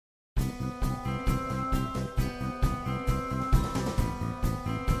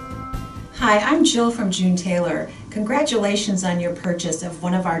Hi, I'm Jill from June Taylor. Congratulations on your purchase of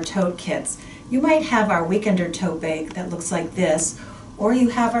one of our tote kits. You might have our Weekender tote bag that looks like this, or you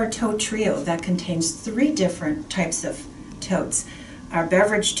have our tote trio that contains 3 different types of totes. Our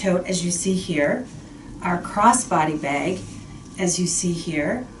beverage tote, as you see here, our crossbody bag, as you see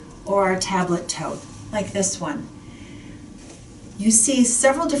here, or our tablet tote, like this one. You see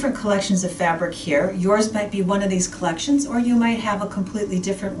several different collections of fabric here. Yours might be one of these collections, or you might have a completely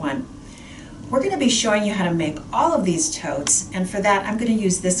different one. We're going to be showing you how to make all of these totes, and for that I'm going to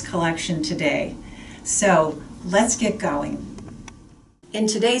use this collection today. So let's get going. In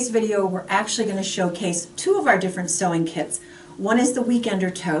today's video, we're actually going to showcase 2 of our different sewing kits. One is the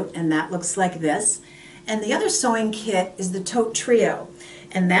Weekender tote, and that looks like this. And the other sewing kit is the Tote Trio,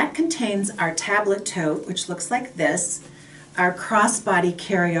 and that contains our tablet tote, which looks like this, our crossbody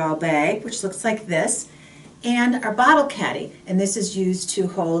carry-all bag, which looks like this, and our bottle caddy, and this is used to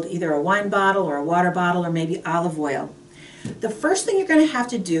hold either a wine bottle or a water bottle or maybe olive oil. The first thing you're going to have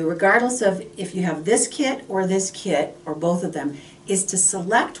to do, regardless of if you have this kit or both of them, is to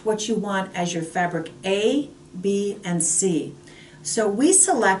select what you want as your fabric A, B, and C. So we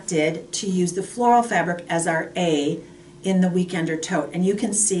selected to use the floral fabric as our A in the Weekender tote, and you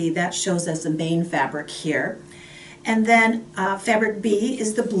can see that shows us the main fabric here. And then fabric B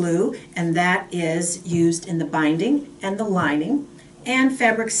is the blue, and that is used in the binding and the lining. And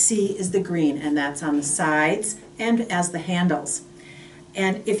fabric C is the green, and that's on the sides and as the handles.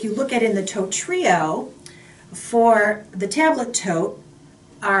 And if you look at in the Tote Trio, for the tablet tote,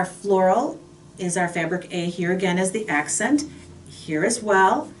 our floral is our fabric A here again as the accent, here as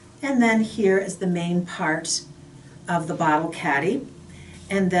well, and then here is the main part of the bottle caddy.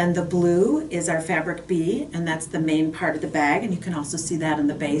 And then the blue is our fabric B, and that's the main part of the bag, and you can also see that in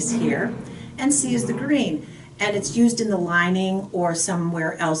the base here. And C is the green, and it's used in the lining or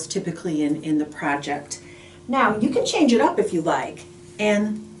somewhere else, typically in the project. Now, you can change it up if you like,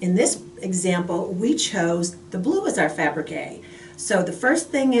 and in this example, we chose the blue as our fabric A. So the first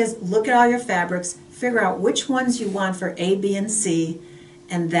thing is look at all your fabrics, figure out which ones you want for A, B, and C,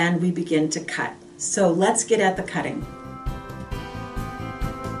 and then we begin to cut. So let's get at the cutting.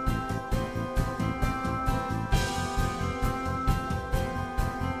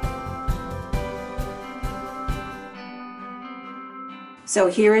 So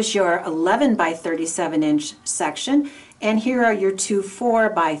here is your 11 by 37 inch section, and here are your 2 4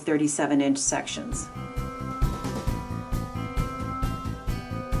 by 37 inch sections.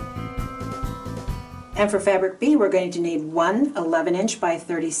 And for fabric B, we're going to need one 11 inch by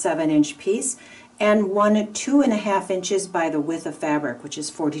 37 inch piece and one 2.5 inches by the width of fabric, which is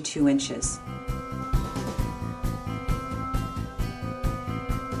 42 inches.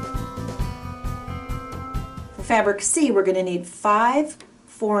 For fabric C, we're going to need 5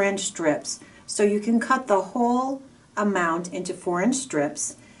 4-inch strips. So you can cut the whole amount into 4-inch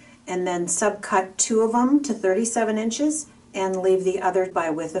strips and then subcut 2 of them to 37 inches and leave the other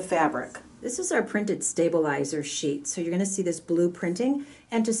by width of fabric. This is our printed stabilizer sheet, so you're going to see this blue printing,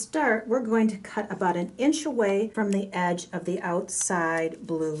 and to start we're going to cut about 1 inch away from the edge of the outside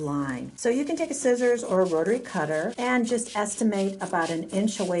blue line. So you can take a scissors or a rotary cutter and just estimate about 1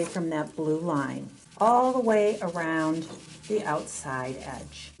 inch away from that blue line, all the way around the outside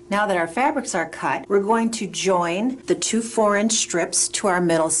edge. Now that our fabrics are cut, we're going to join the 2 4-inch strips to our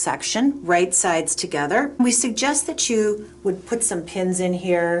middle section, right sides together. We suggest that you would put some pins in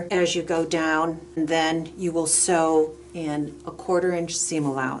here as you go down, and then you will sew in a 1/4 inch seam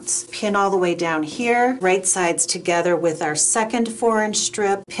allowance. Pin all the way down here, right sides together with our second 4-inch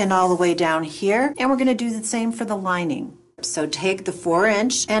strip, pin all the way down here, and we're going to do the same for the lining. So take the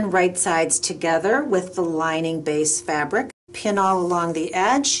 4-inch and right sides together with the lining base fabric, pin all along the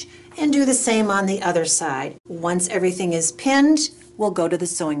edge, and do the same on the other side. Once everything is pinned, we'll go to the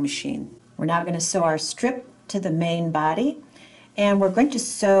sewing machine. We're now going to sew our strip to the main body, and we're going to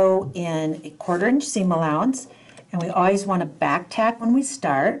sew in a 1/4 inch seam allowance, and we always want to back tack when we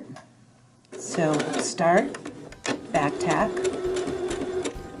start. So start, back tack.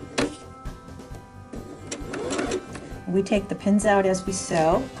 We take the pins out as we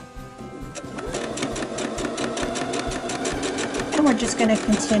sew. And we're just going to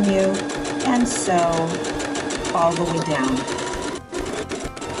continue and sew all the way down.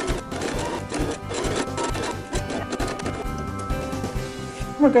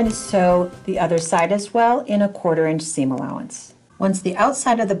 We're going to sew the other side as well in a 1/4 inch seam allowance. Once the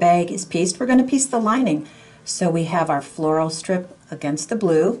outside of the bag is pieced, we're going to piece the lining. So we have our floral strip against the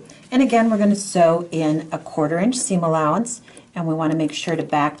blue, and again we're going to sew in a 1/4 inch seam allowance, and we want to make sure to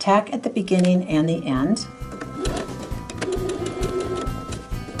back tack at the beginning and the end.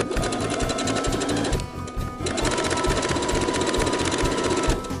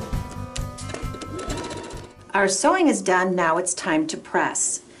 Our sewing is done, now it's time to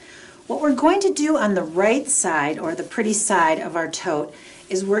press. What we're going to do on the right side, or the pretty side of our tote,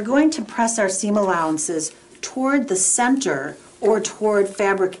 is we're going to press our seam allowances toward the center or toward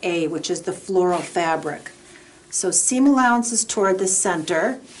fabric A, which is the floral fabric. So seam allowances toward the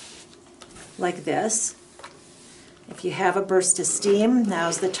center, like this. If you have a burst of steam,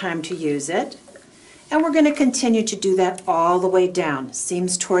 now's the time to use it. And we're going to continue to do that all the way down,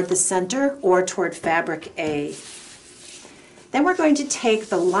 seams toward the center or toward fabric A. Then we're going to take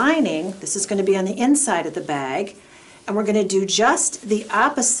the lining, this is going to be on the inside of the bag, and we're going to do just the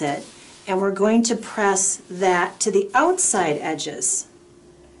opposite, and we're going to press that to the outside edges.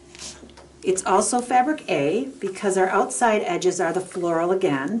 It's also fabric A because our outside edges are the floral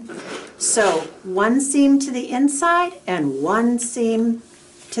again. So one seam to the inside and one seam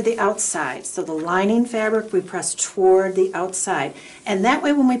to the outside. So the lining fabric we press toward the outside. And that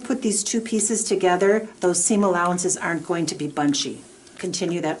way when we put these two pieces together, those seam allowances aren't going to be bunchy.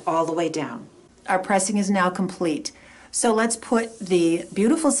 Continue that all the way down. Our pressing is now complete. So let's put the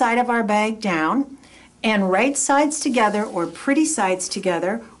beautiful side of our bag down, and right sides together, or pretty sides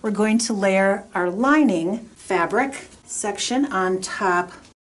together, we're going to layer our lining fabric section on top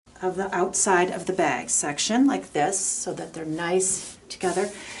of the outside of the bag section, like this, so that they're nice together.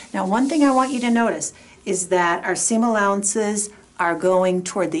 Now, one thing I want you to notice is that our seam allowances are going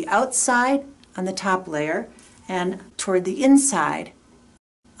toward the outside on the top layer and toward the inside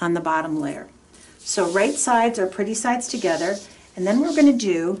on the bottom layer. So right sides are pretty sides together, and then what we're going to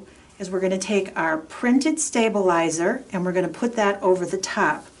do is we're going to take our printed stabilizer and we're going to put that over the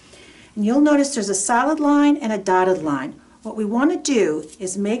top. And you'll notice there's a solid line and a dotted line. What we want to do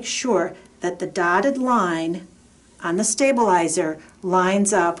is make sure that the dotted line on the stabilizer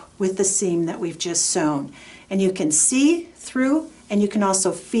lines up with the seam that we've just sewn. And you can see through, and you can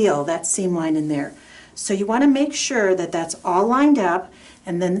also feel that seam line in there. So you want to make sure that that's all lined up,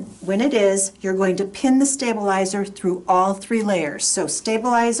 and then when it is, you're going to pin the stabilizer through all three layers. So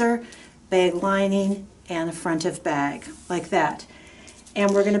stabilizer, bag lining, and the front of bag, like that.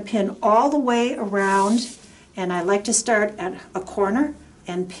 And we're going to pin all the way around, and I like to start at a corner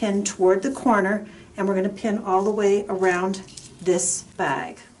and pin toward the corner, and we're going to pin all the way around this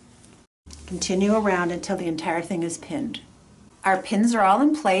bag. Continue around until the entire thing is pinned. Our pins are all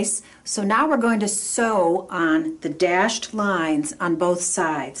in place, so now we're going to sew on the dashed lines on both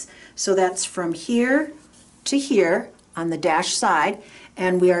sides. So that's from here to here on the dashed side,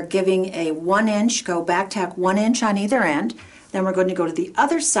 and we are giving a 1 inch, go back tack 1 inch on either end. Then we're going to go to the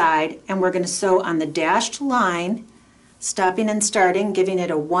other side and we're going to sew on the dashed line, stopping and starting, giving it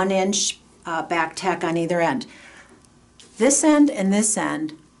a 1 inch back tack on either end. This end and this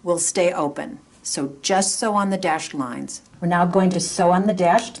end will stay open, so just sew on the dashed lines. We're now going to sew on the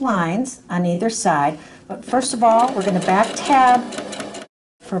dashed lines on either side, but first of all, we're going to back tab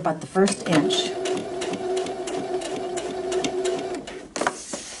for about the first inch.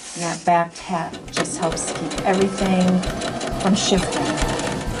 And that back tab just helps keep everything from shifting.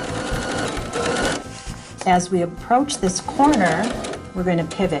 As we approach this corner, we're going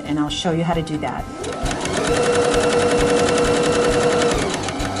to pivot, and I'll show you how to do that.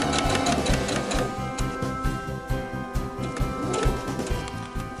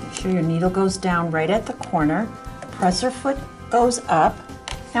 Make sure your needle goes down right at the corner, presser foot goes up,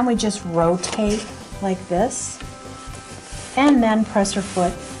 and we just rotate like this, and then presser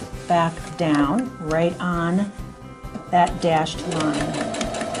foot back down right on that dashed line.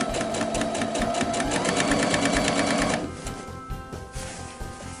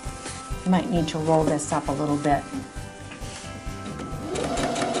 You might need to roll this up a little bit.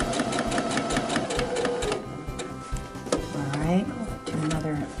 All right, do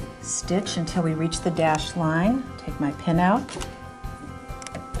another stitch until we reach the dashed line. Take my pin out,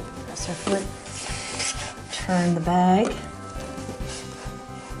 presser foot, turn the bag,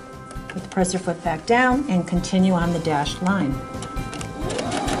 put the presser foot back down, and continue on the dashed line.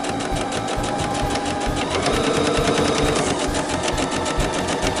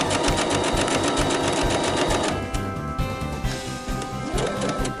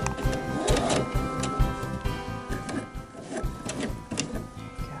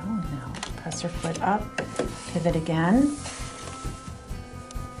 Presser foot up, pivot again,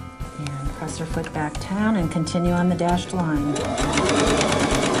 and presser foot back down, and continue on the dashed line.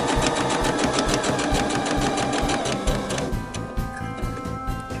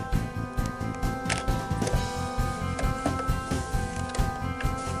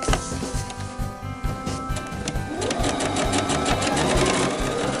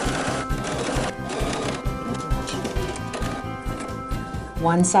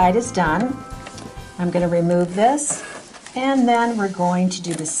 One side is done. I'm going to remove this, and then we're going to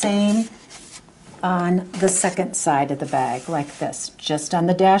do the same on the second side of the bag, like this. Just on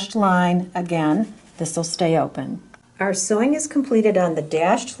the dashed line, again, this will stay open. Our sewing is completed on the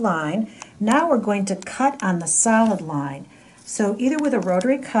dashed line. Now we're going to cut on the solid line. So either with a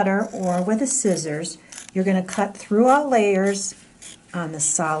rotary cutter or with a scissors, you're going to cut through all layers on the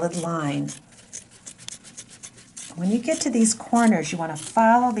solid line. When you get to these corners, you want to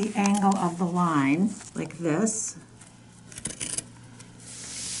follow the angle of the line, like this.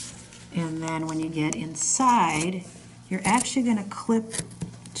 And then when you get inside, you're actually going to clip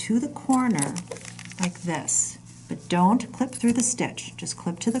to the corner like this. But don't clip through the stitch, just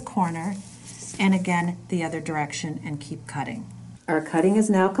clip to the corner, and again the other direction, and keep cutting. Our cutting is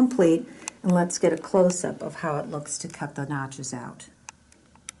now complete, and let's get a close-up of how it looks to cut the notches out.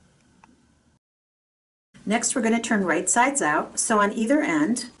 Next, we're going to turn right sides out. So on either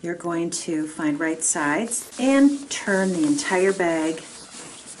end, you're going to find right sides and turn the entire bag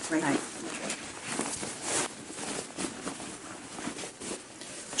right.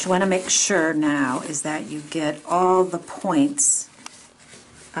 What you want to make sure now is that you get all the points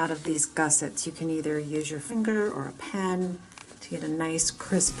out of these gussets. You can either use your finger or a pen to get a nice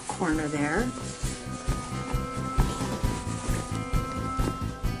crisp corner there.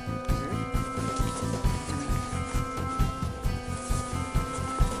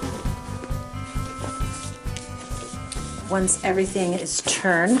 Once everything is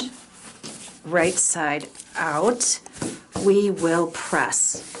turned right side out, we will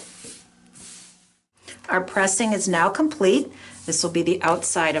press. Our pressing is now complete. This will be the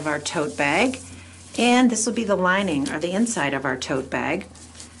outside of our tote bag, and this will be the lining or the inside of our tote bag.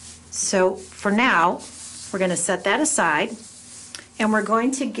 So for now, we're going to set that aside, and we're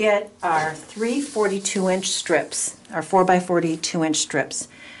going to get our 3 42-inch strips, our 4x40 2-inch strips.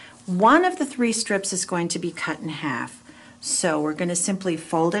 One of the 3 strips is going to be cut in half. So we're going to simply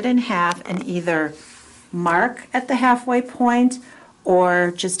fold it in half and either mark at the halfway point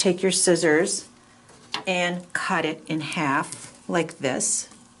or just take your scissors and cut it in half like this.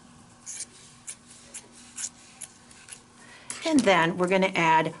 And then we're going to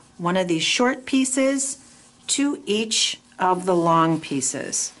add one of these short pieces to each of the long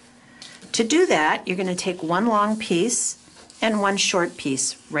pieces. To do that, you're going to take one long piece and one short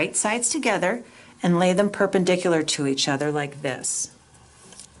piece, right sides together, and lay them perpendicular to each other like this.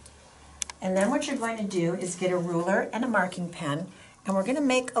 And then what you're going to do is get a ruler and a marking pen, and we're going to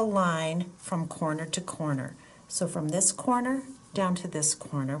make a line from corner to corner. So from this corner down to this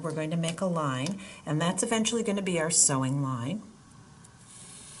corner, we're going to make a line, and that's eventually going to be our sewing line.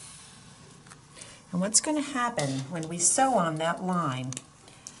 And what's going to happen when we sew on that line,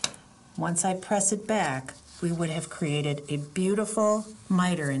 once I press it back, we would have created a beautiful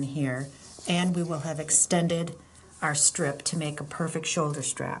miter in here, and we will have extended our strip to make a perfect shoulder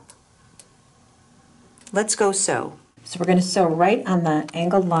strap. Let's go sew. So we're going to sew right on the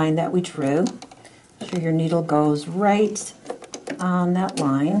angled line that we drew. Make sure your needle goes right on that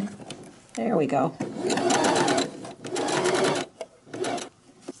line. There we go.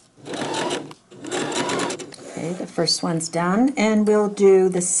 Okay, the first one's done, and we'll do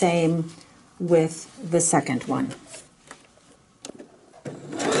the same with the second one.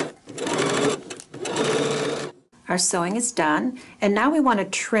 Our sewing is done, and now we want to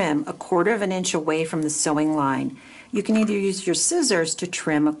trim 1/4 inch away from the sewing line. You can either use your scissors to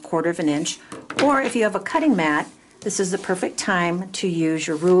trim 1/4 inch, or if you have a cutting mat, this is the perfect time to use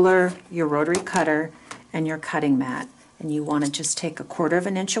your ruler, your rotary cutter, and your cutting mat. And you want to just take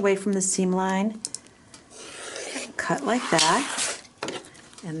 1/4 inch away from the seam line, cut like that,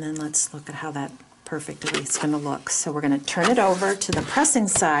 and then let's look at how that perfectly is going to look. So we're going to turn it over to the pressing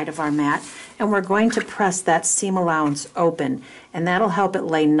side of our mat, and we're going to press that seam allowance open, and that'll help it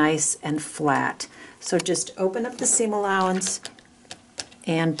lay nice and flat. So just open up the seam allowance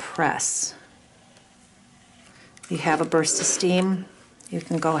and press. If you have a burst of steam, you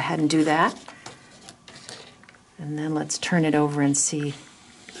can go ahead and do that. And then let's turn it over and see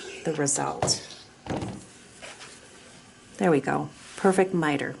the result. There we go, perfect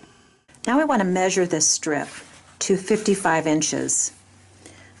miter. Now we want to measure this strip to 55 inches.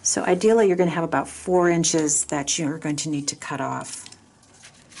 So ideally you're going to have about 4 inches that you're going to need to cut off.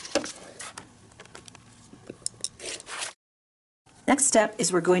 Next step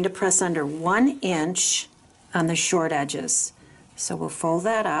is we're going to press under 1 inch on the short edges. So we'll fold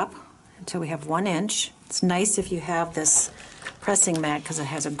that up until we have 1 inch. It's nice if you have this pressing mat because it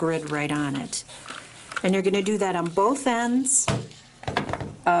has a grid right on it. And you're going to do that on both ends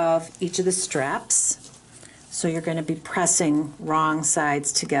of each of the straps. So you're going to be pressing wrong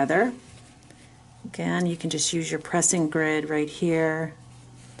sides together. Again, you can just use your pressing grid right here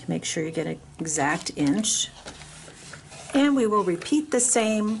to make sure you get an exact inch. And we will repeat the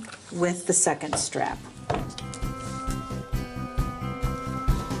same with the second strap.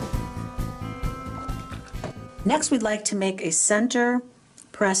 Next, we'd like to make a center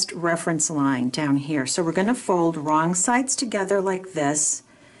pressed reference line down here. So we're going to fold wrong sides together like this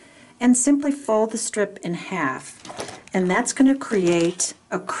and simply fold the strip in half. And that's going to create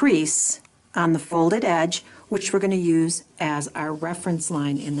a crease on the folded edge, which we're going to use as our reference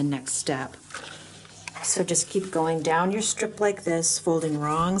line in the next step. So just keep going down your strip like this, folding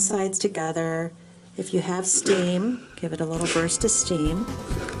wrong sides together. If you have steam, give it a little burst of steam.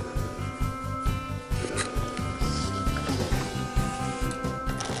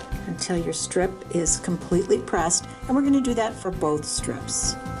 Until your strip is completely pressed, and we're going to do that for both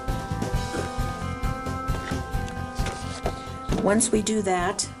strips. Once we do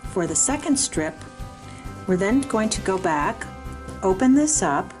that for the second strip, we're then going to go back, open this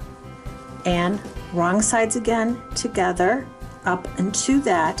up, and wrong sides again together up into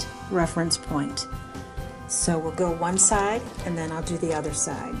that reference point. So we'll go one side and then I'll do the other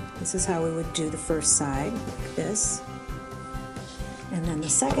side. This is how we would do the first side, like this. And then the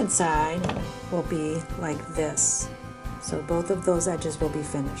second side will be like this. So both of those edges will be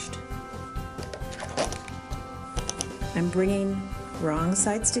finished. I'm bringing wrong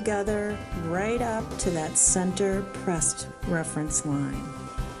sides together right up to that center pressed reference line.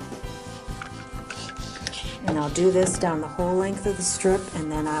 And I'll do this down the whole length of the strip,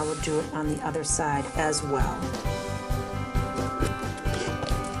 and then I will do it on the other side as well.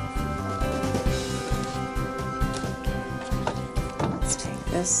 Let's take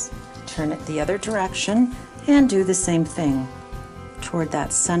this, turn it the other direction, and do the same thing toward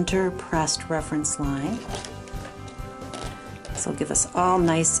that center pressed reference line. This will give us all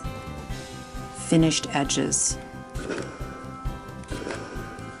nice finished edges.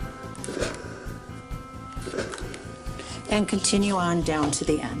 And continue on down to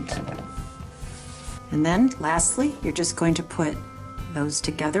the end. And then lastly, you're just going to put those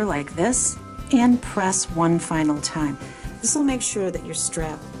together like this and press one final time. This will make sure that your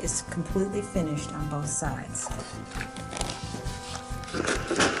strap is completely finished on both sides.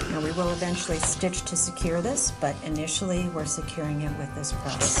 Now we will eventually stitch to secure this, but initially we're securing it with this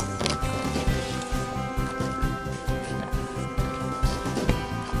press.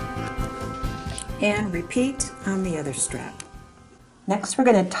 And repeat on the other strap. Next we're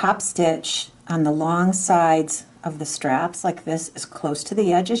going to top stitch on the long sides of the straps like this, as close to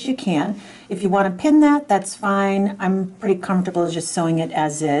the edge as you can. If you want to pin that, that's fine. I'm pretty comfortable just sewing it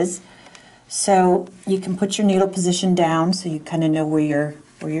as is. So you can put your needle position down so you kind of know where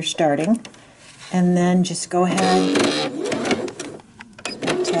you're starting. And then just go ahead,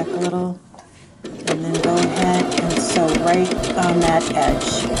 back tack a little, and then go ahead and sew right on that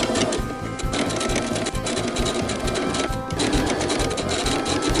edge.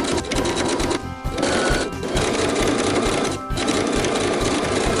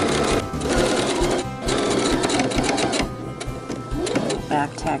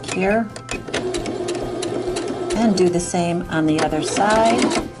 Back tack here, and do the same on the other side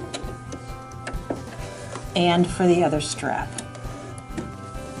and for the other strap.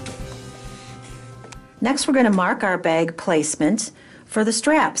 Next we're going to mark our bag placement for the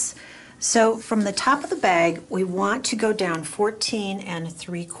straps. So from the top of the bag we want to go down 14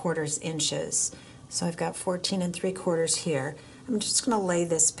 3/4 inches. So I've got 14 3/4 here. I'm just going to lay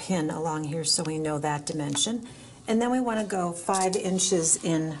this pin along here so we know that dimension. And then we want to go 5 inches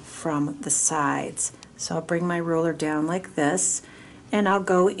in from the sides. So I'll bring my ruler down like this, and I'll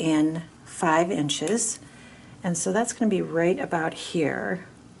go in 5 inches. And so that's going to be right about here.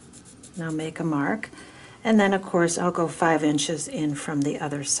 And I'll make a mark. And then of course I'll go 5 inches in from the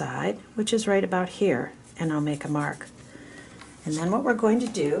other side, which is right about here, and I'll make a mark. And then what we're going to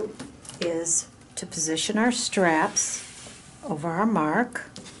do is to position our straps over our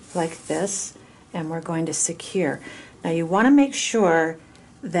mark like this, and we're going to secure. Now you want to make sure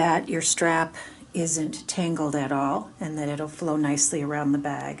that your strap isn't tangled at all and that it'll flow nicely around the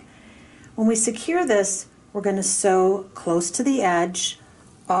bag. When we secure this, we're going to sew close to the edge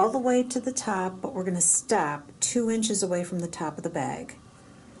all the way to the top, but we're going to stop 2 inches away from the top of the bag.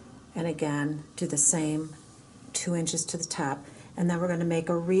 And again, do the same, 2 inches to the top, and then we're going to make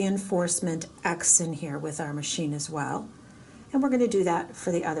a reinforcement X in here with our machine as well. And we're going to do that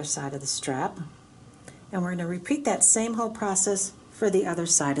for the other side of the strap. And we're going to repeat that same whole process for the other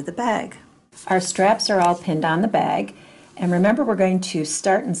side of the bag. Our straps are all pinned on the bag, and remember we're going to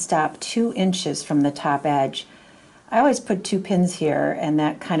start and stop 2 inches from the top edge. I always put 2 pins here, and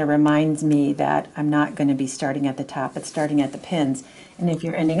that kind of reminds me that I'm not going to be starting at the top, but starting at the pins. And if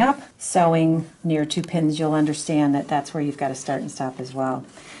you're ending up sewing near 2 pins, you'll understand that that's where you've got to start and stop as well.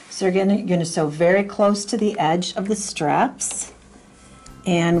 So you're going to sew very close to the edge of the straps,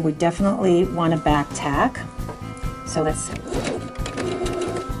 and we definitely want to back tack. So let's,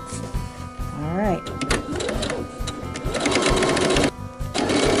 all right.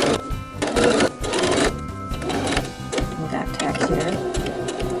 We'll back tack here.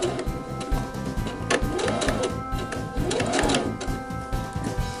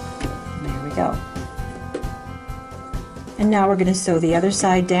 There we go. And now we're going to sew the other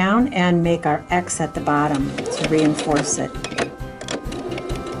side down and make our X at the bottom to reinforce it.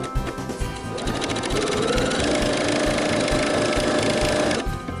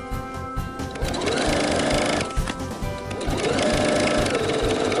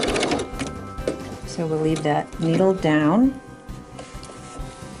 So we'll leave that needle down,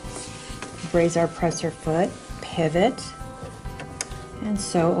 raise our presser foot, pivot, and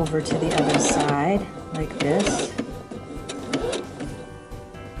sew over to the other side like this.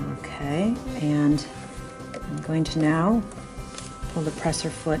 Okay, and I'm going to now pull the presser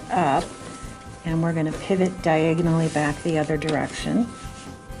foot up, and we're going to pivot diagonally back the other direction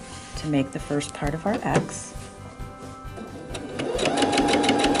to make the first part of our X.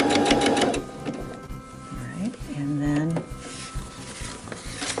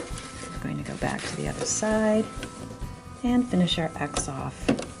 Back to the other side and finish our X off.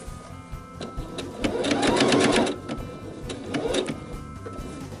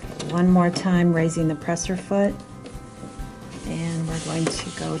 One more time, raising the presser foot, and we're going to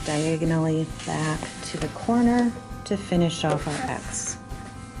go diagonally back to the corner to finish off our X.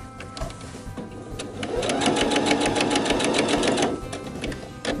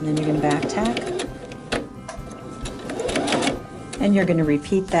 And then you're going to back tack, and you're going to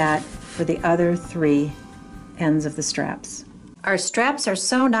repeat that for the other 3 ends of the straps. Our straps are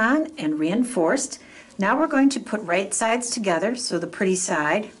sewn on and reinforced. Now we're going to put right sides together, so the pretty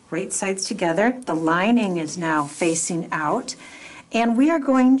side, right sides together. The lining is now facing out, and we are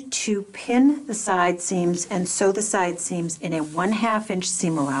going to pin the side seams and sew the side seams in a 1/2 inch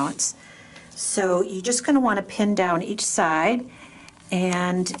seam allowance. So you're just going to want to pin down each side,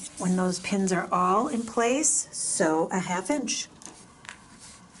 and when those pins are all in place, sew a 1/2 inch.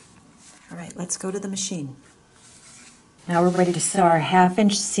 All right, let's go to the machine. Now we're ready to sew our 1/2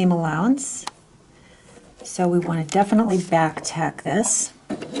 inch seam allowance. So we want to definitely back tack this.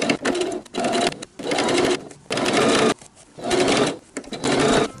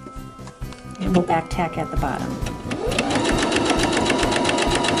 And we'll back tack at the bottom.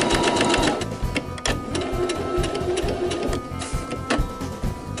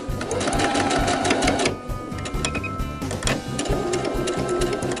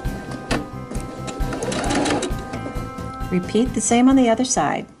 Repeat the same on the other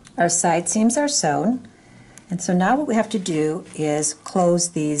side. Our side seams are sewn, and so now what we have to do is close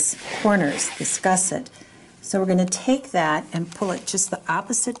these corners, this gusset. So we're going to take that and pull it just the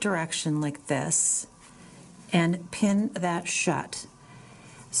opposite direction like this and pin that shut.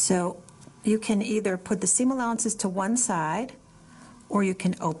 So you can either put the seam allowances to one side or you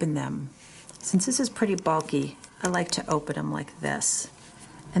can open them. Since this is pretty bulky, I like to open them like this.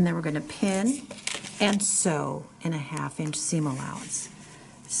 And then we're going to pin and sew in a 1/2 inch seam allowance.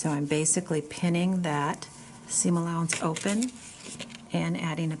 So I'm basically pinning that seam allowance open and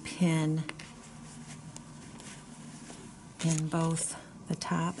adding a pin in both the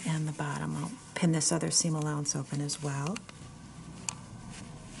top and the bottom. I'll pin this other seam allowance open as well.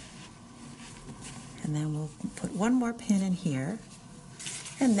 And then we'll put one more pin in here,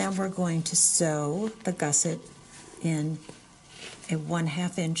 and then we're going to sew the gusset in a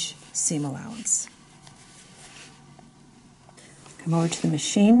 1/2 inch seam allowance. Come over to the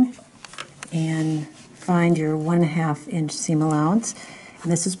machine and find your 1/2 inch seam allowance.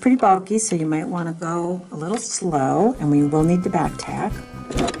 And this is pretty bulky, so you might want to go a little slow, and we will need to back tack.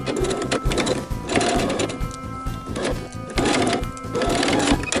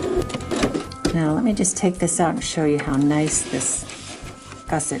 Now let me just take this out and show you how nice this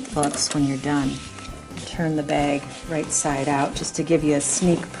gusset looks when you're done. Turn the bag right side out just to give you a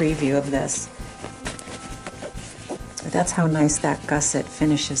sneak preview of this. But that's how nice that gusset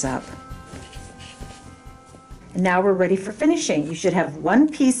finishes up. And now we're ready for finishing. You should have one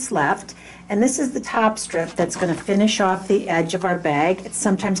piece left, and this is the top strip that's going to finish off the edge of our bag. It's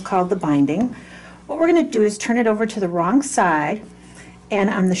sometimes called the binding. What we're going to do is turn it over to the wrong side, and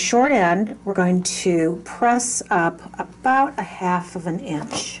on the short end we're going to press up about 1/2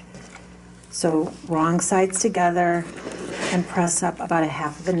 inch. So wrong sides together and press up about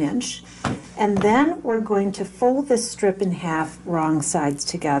 1/2 inch. And then we're going to fold this strip in half, wrong sides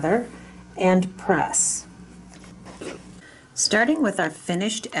together, and press. Starting with our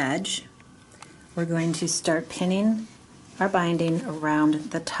finished edge, we're going to start pinning our binding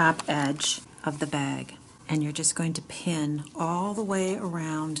around the top edge of the bag. And you're just going to pin all the way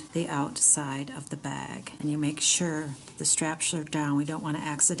around the outside of the bag. And you make sure the straps are down. We don't want to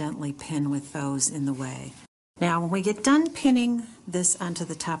accidentally pin with those in the way. Now, when we get done pinning this onto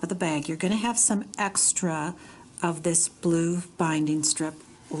the top of the bag, you're going to have some extra of this blue binding strip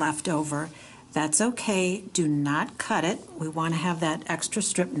left over. That's okay. Do not cut it. We want to have that extra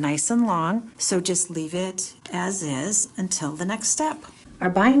strip nice and long, so just leave it as is until the next step. Our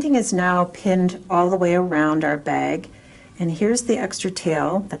binding is now pinned all the way around our bag, and here's the extra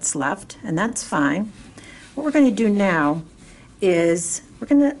tail that's left, and that's fine. What we're going to do now is we're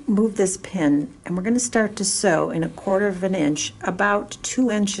going to move this pin, and we're going to start to sew in 1/4 inch, about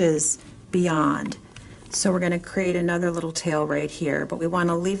 2 inches beyond. So we're going to create another little tail right here, but we want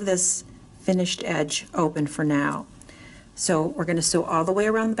to leave this finished edge open for now. So we're going to sew all the way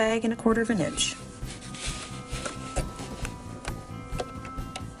around the bag in 1/4 inch.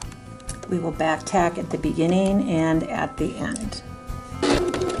 We will back tack at the beginning and at the end.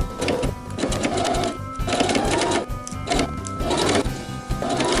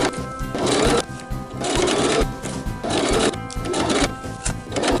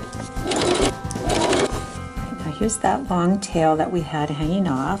 Now here's that long tail that we had hanging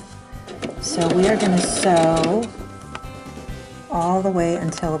off. So we are going to sew all the way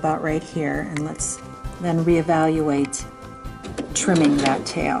until about right here, and let's then reevaluate trimming that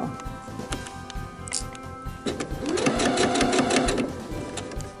tail.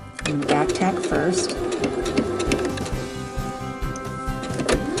 And back tack first.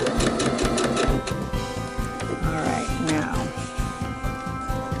 All right, now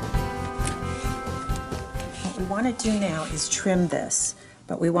what we want to do now is trim this,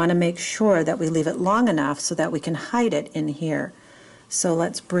 but we want to make sure that we leave it long enough so that we can hide it in here. So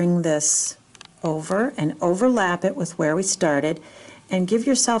let's bring this over and overlap it with where we started, and give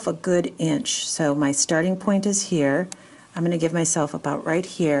yourself a good inch. So my starting point is here. I'm going to give myself about right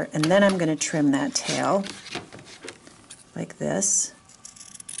here, and then I'm going to trim that tail like this.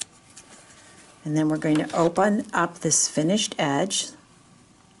 And then we're going to open up this finished edge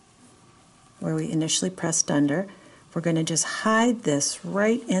where we initially pressed under. We're going to just hide this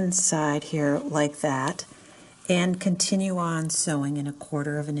right inside here like that, and continue on sewing in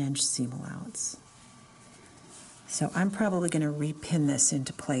 1/4 inch seam allowance. So I'm probably going to repin this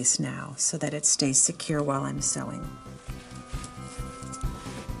into place now so that it stays secure while I'm sewing.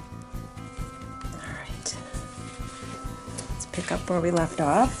 All right, let's pick up where we left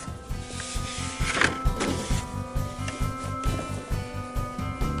off.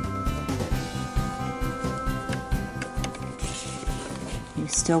 You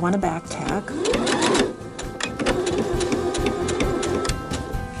still want to back tack.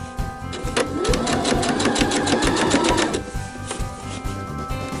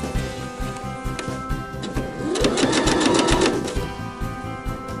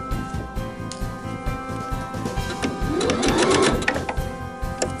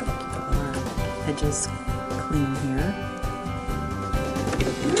 Edges clean here.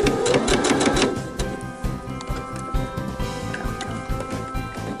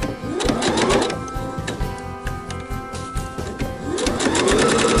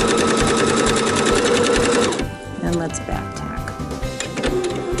 And let's back tack.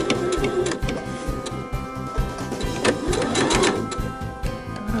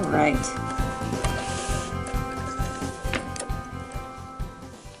 All right.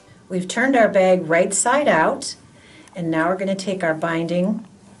 We've turned our bag right side out, and now we're going to take our binding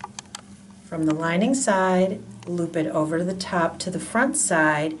from the lining side, loop it over to the top to the front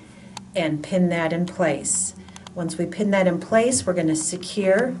side, and pin that in place. Once we pin that in place, we're going to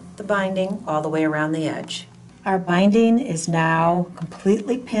secure the binding all the way around the edge. Our binding is now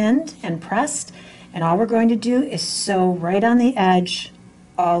completely pinned and pressed, and all we're going to do is sew right on the edge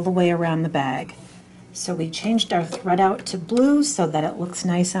all the way around the bag. So we changed our thread out to blue so that it looks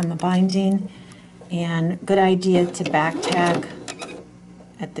nice on the binding, and good idea to back tack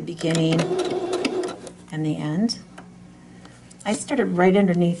at the beginning and the end. I started right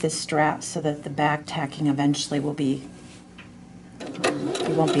underneath this strap so that the back tacking eventually will be,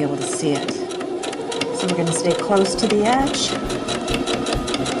 you won't be able to see it. So we're going to stay close to the edge.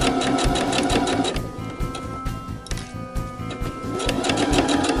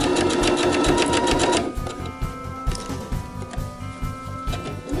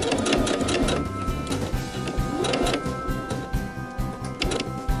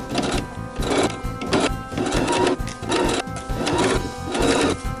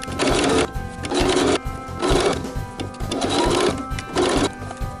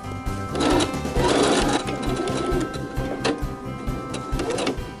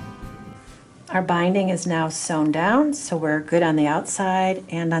 Our binding is now sewn down, so we're good on the outside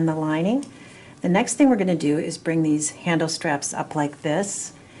and on the lining. The next thing we're going to do is bring these handle straps up like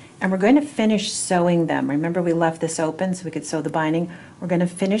this, and we're going to finish sewing them. Remember, we left this open so we could sew the binding. We're going to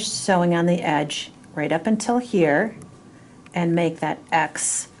finish sewing on the edge right up until here and make that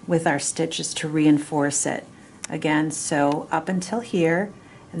X with our stitches to reinforce it. Again, sew up until here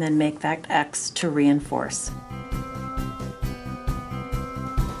and then make that X to reinforce.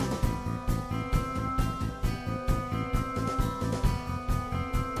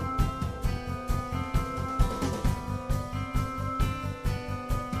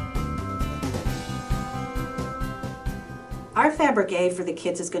 Our fabric A for the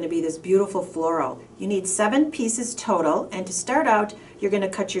kids is going to be this beautiful floral. You need 7 pieces total, and to start out, you're going to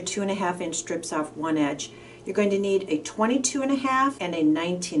cut your 2.5-inch strips off one edge. You're going to need a 22.5 and a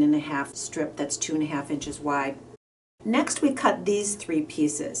 19.5 strip that's 2.5 inches wide. Next, we cut these 3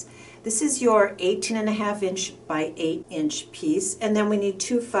 pieces. This is your 18.5 inch by 8 inch piece, and then we need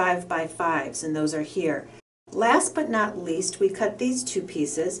 2 5 by 5s, and those are here. Last but not least, we cut these 2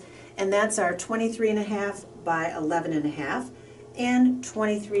 pieces, and that's our 23.5 by 11.5 and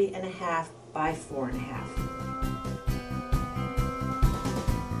 23.5 by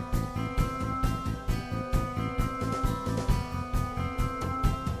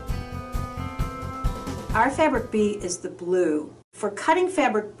Our fabric B is the blue. For cutting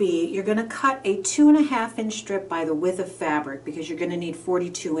fabric B, you're going to cut a 2.5 inch strip by the width of fabric because you're going to need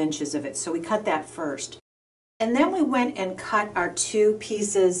 42 inches of it. So we cut that first. And then we went and cut our 2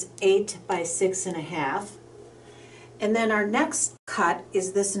 pieces 8 by 6.5. And then our next cut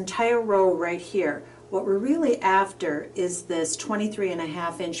is this entire row right here. What we're really after is this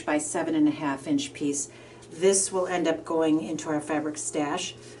 23.5 inch by 7.5 inch piece. This will end up going into our fabric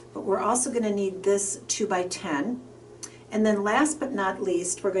stash, but we're also going to need this 2 by 10. And then last but not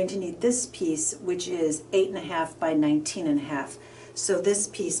least, we're going to need this piece, which is 8.5 by 19.5. So this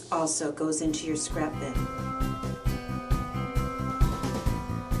piece also goes into your scrap bin.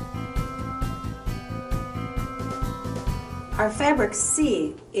 Our fabric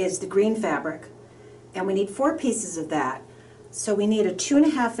C is the green fabric, and we need 4 pieces of that. So we need a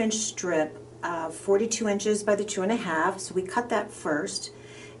 2.5 inch strip, 42 inches by the 2.5, so we cut that first.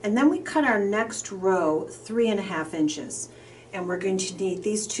 And then we cut our next row 3.5 inches. And we're going to need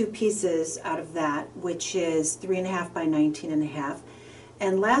these 2 pieces out of that, which is 3.5 by 19.5.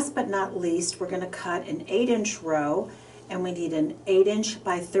 And last but not least, we're going to cut an 8 inch row, and we need an 8 inch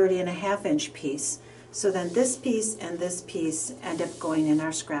by 30.5 inch piece. So then this piece and this piece end up going in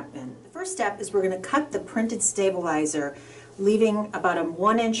our scrap bin. The first step is we're going to cut the printed stabilizer, leaving about a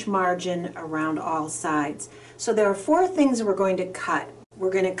 1 inch margin around all sides. So there are 4 things we're going to cut. We're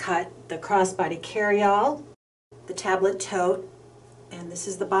going to cut the crossbody carryall, the tablet tote, and this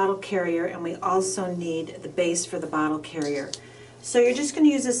is the bottle carrier, and we also need the base for the bottle carrier. So you're just going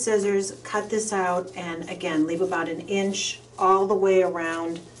to use the scissors, cut this out, and again, leave about 1 inch all the way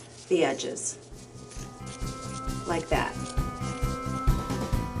around the edges, like that.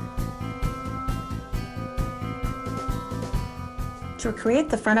 To create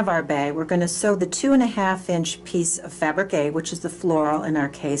the front of our bag, we're going to sew the 2.5 inch piece of fabric A, which is the floral in our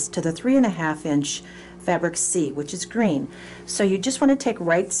case, to the 3.5 inch fabric C, which is green. So you just want to take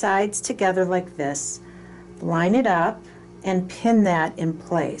right sides together like this, line it up, and pin that in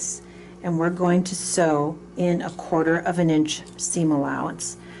place. And we're going to sew in 1/4 inch seam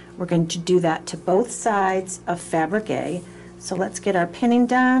allowance. We're going to do that to both sides of fabric A. So let's get our pinning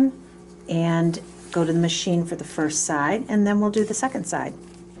done and go to the machine for the first side, and then we'll do the second side.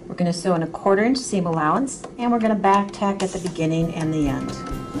 We're going to sew in 1/4 inch seam allowance, and we're going to back tack at the beginning and the end.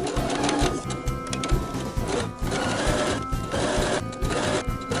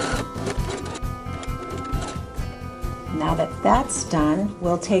 Now that that's done,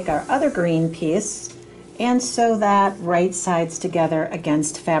 we'll take our other green piece and sew that right sides together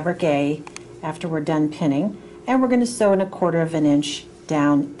against fabric A after we're done pinning, and we're going to sew in 1/4 inch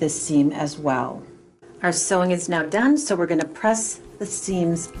down this seam as well. Our sewing is now done, so we're going to press the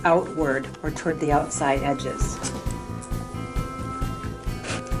seams outward or toward the outside edges.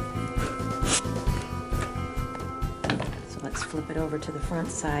 So let's flip it over to the front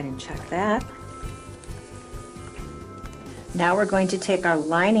side and check that. Now we're going to take our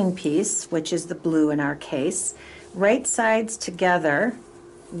lining piece, which is the blue in our case, right sides together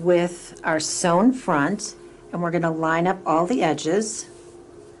with our sewn front, and we're going to line up all the edges.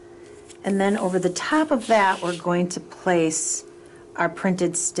 And then over the top of that, we're going to place our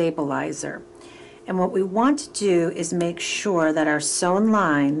printed stabilizer. And what we want to do is make sure that our sewn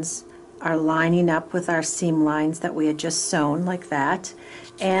lines are lining up with our seam lines that we had just sewn, like that.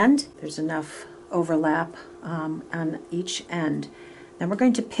 And there's enough overlap on each end. Then we're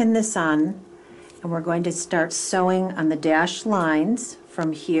going to pin this on, and we're going to start sewing on the dashed lines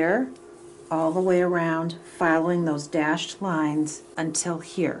from here all the way around, following those dashed lines until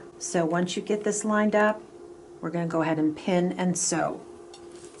here. So once you get this lined up, we're going to go ahead and pin and sew.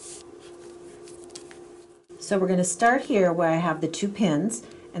 So we're going to start here where I have the 2 pins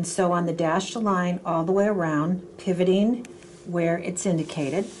and sew on the dashed line all the way around, pivoting where it's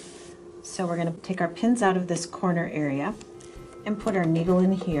indicated. So we're going to take our pins out of this corner area and put our needle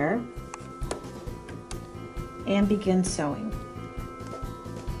in here and begin sewing.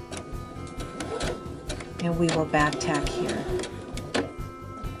 And we will back tack here.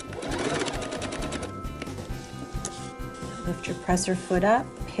 Lift your presser foot up,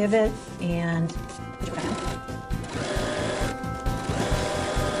 pivot, and put it back.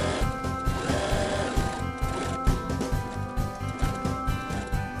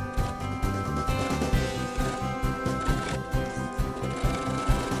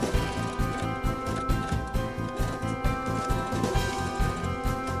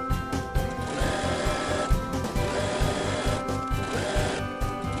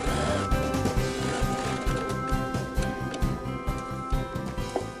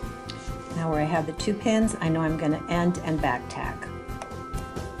 Now where I have the 2 pins, I know I'm going to end and back tack.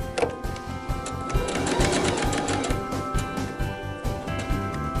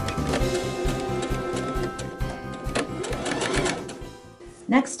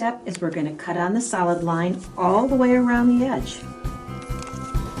 Next step is we're going to cut on the solid line all the way around the edge.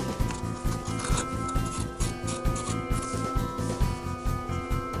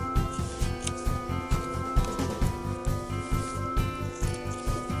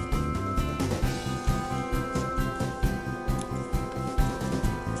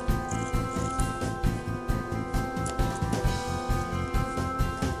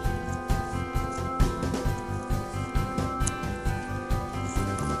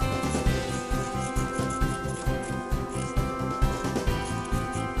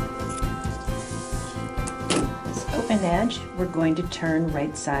 Open edge, we're going to turn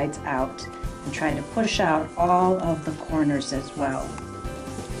right sides out and try to push out all of the corners as well.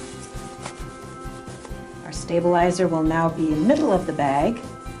 Our stabilizer will now be in the middle of the bag,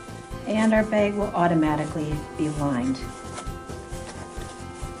 and our bag will automatically be lined.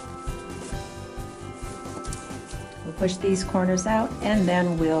 We'll push these corners out, and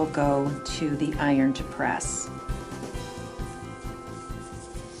then we'll go to the iron to press.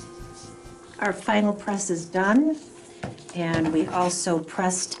 Our final press is done, and we also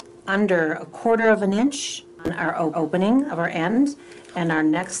pressed under 1/4 of an inch on our opening of our end. And our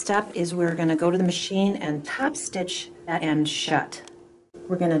next step is we're going to go to the machine and top stitch that end shut.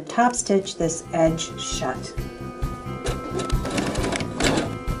 We're going to top stitch this edge shut.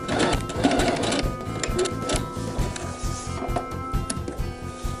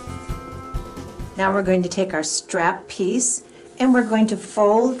 Now we're going to take our strap piece and we're going to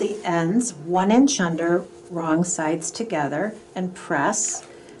fold the ends 1 inch under, wrong sides together, and press,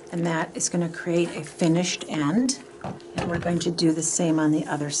 and that is going to create a finished end. And we're going to do the same on the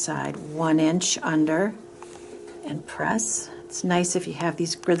other side, 1 inch under and press. It's nice if you have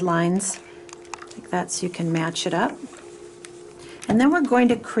these grid lines like that so you can match it up. And then we're going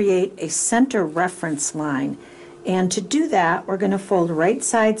to create a center reference line. And to do that, we're going to fold right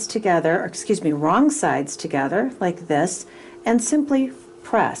sides together, or excuse me, wrong sides together like this, and simply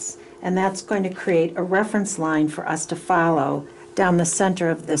press. And that's going to create a reference line for us to follow down the center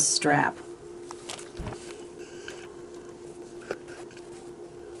of this strap.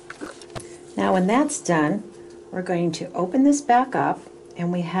 Now when that's done, we're going to open this back up,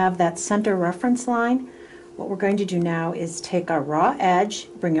 and we have that center reference line. What we're going to do now is take our raw edge,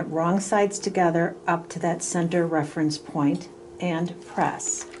 bring it wrong sides together up to that center reference point, and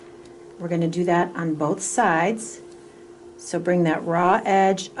press. We're going to do that on both sides. So bring that raw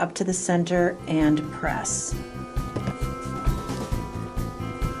edge up to the center and press.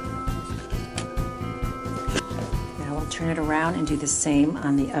 Now we'll turn it around and do the same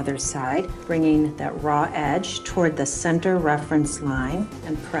on the other side, bringing that raw edge toward the center reference line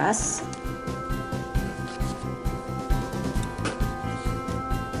and press.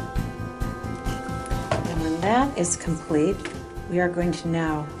 And when that is complete, we are going to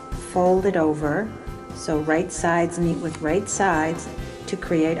now fold it over so right sides meet with right sides to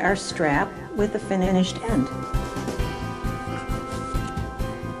create our strap with a finished end.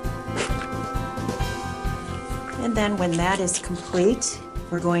 And then when that is complete,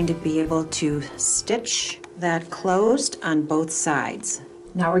 we're going to be able to stitch that closed on both sides.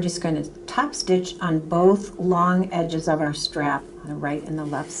 Now we're just going to top stitch on both long edges of our strap, on the right and the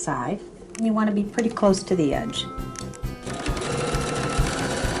left side. and you want to be pretty close to the edge.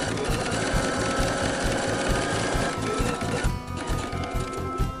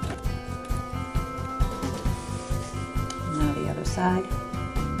 Now the other side.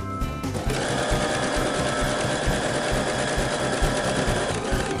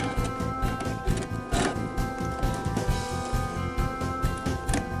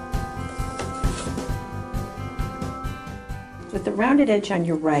 With the rounded edge on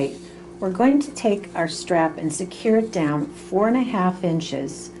your right, we're going to take our strap and secure it down 4.5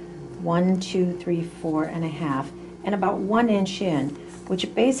 inches, 1, 2, 3, 4.5, and about 1 inch in,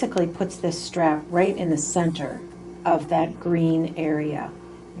 which basically puts this strap right in the center of that green area.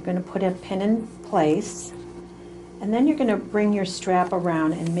 You're going to put a pin in place, and then you're going to bring your strap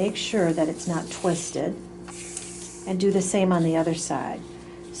around and make sure that it's not twisted, and do the same on the other side.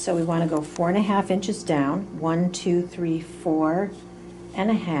 So we want to go 4.5 inches down, 1, 2, 3,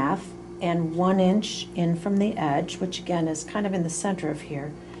 4.5, and 1 inch in from the edge, which again is kind of in the center of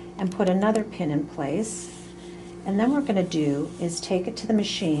here, and put another pin in place. And then what we're going to do is take it to the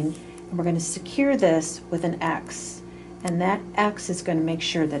machine, and we're going to secure this with an X. And that X is going to make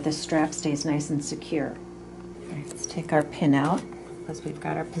sure that the strap stays nice and secure. All right, let's take our pin out, because we've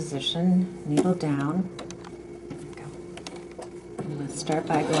got our position, needle down. Let's start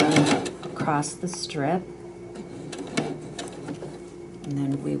by going across the strip, and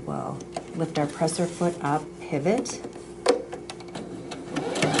then we will lift our presser foot up, pivot,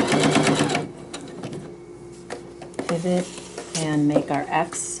 and make our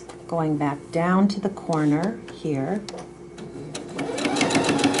X going back down to the corner here.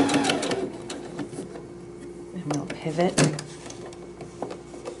 And we'll pivot,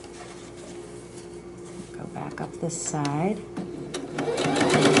 go back up this side.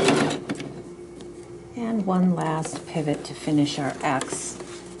 And one last pivot to finish our X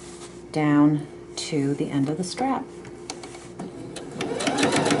down to the end of the strap.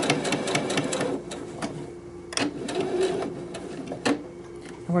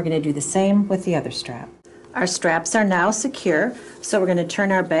 And we're going to do the same with the other strap. Our straps are now secure, so we're going to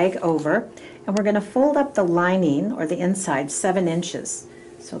turn our bag over, and we're going to fold up the lining, or the inside, 7 inches.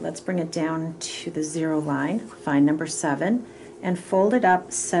 So let's bring it down to the 0 line, find number 7, and fold it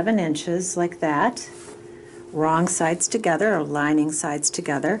up 7 inches like that. Wrong sides together, or lining sides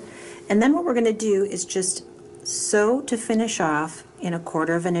together. And then what we're going to do is just sew to finish off in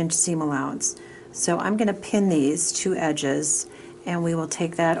 1/4 inch seam allowance. So I'm going to pin these 2 edges, and we will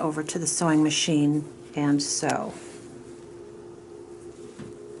take that over to the sewing machine and sew.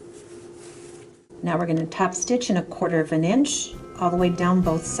 Now we're going to top stitch in 1/4 inch all the way down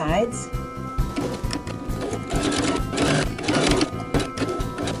both sides.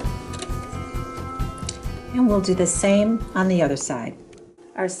 And we'll do the same on the other side.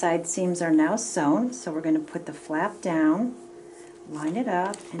 Our side seams are now sewn, so we're going to put the flap down, line it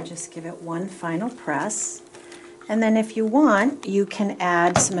up, and just give it one final press. And then if you want, you can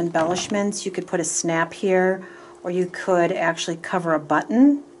add some embellishments. You could put a snap here, or you could actually cover a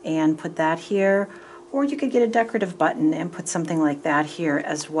button and put that here, or you could get a decorative button and put something like that here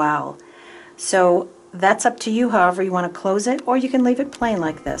as well. So that's up to you, however you want to close it, or you can leave it plain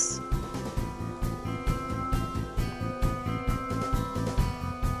like this.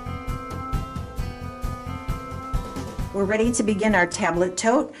 We're ready to begin our tablet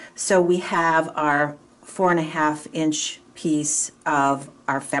tote. So we have our 4.5 inch piece of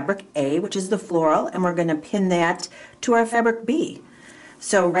our fabric A, which is the floral, and we're going to pin that to our fabric B.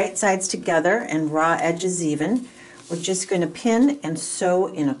 So right sides together and raw edges even. We're just going to pin and sew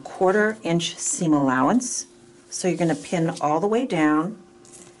in 1/4 inch seam allowance. So you're going to pin all the way down,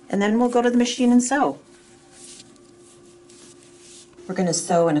 and then we'll go to the machine and sew. We're going to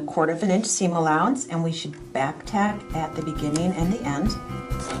sew in 1/4 inch seam allowance, and we should back tack at the beginning and the end.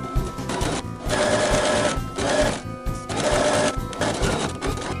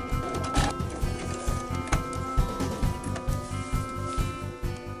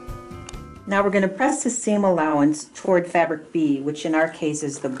 Now we're going to press the seam allowance toward fabric B, which in our case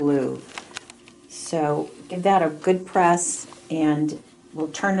is the blue. So give that a good press, and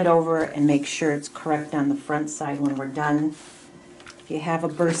we'll turn it over and make sure it's correct on the front side when we're done. If you have a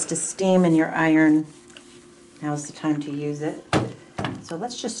burst of steam in your iron, now's the time to use it. So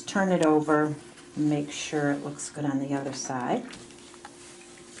let's just turn it over and make sure it looks good on the other side.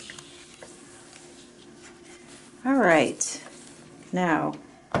 All right, now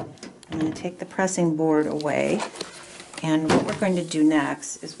I'm going to take the pressing board away, and what we're going to do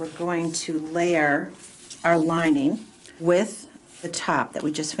next is we're going to layer our lining with the top that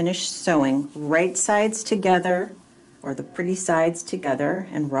we just finished sewing, right sides together, or the pretty sides together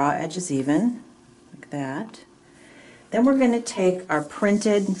and raw edges even, like that. Then we're going to take our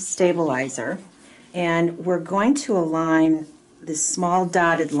printed stabilizer and we're going to align this small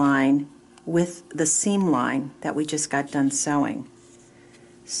dotted line with the seam line that we just got done sewing.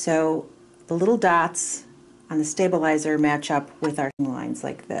 So the little dots on the stabilizer match up with our lines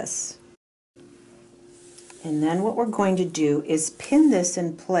like this. And then what we're going to do is pin this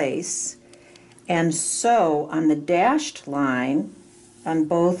in place and sew on the dashed line on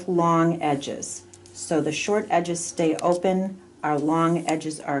both long edges. So the short edges stay open, our long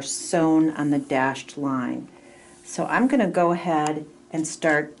edges are sewn on the dashed line. So I'm going to go ahead and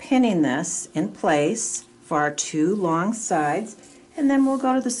start pinning this in place for our two long sides, and then we'll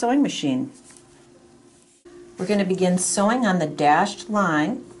go to the sewing machine. We're going to begin sewing on the dashed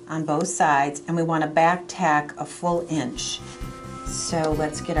line on both sides, and we want to back tack a full inch. So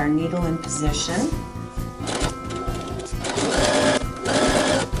let's get our needle in position.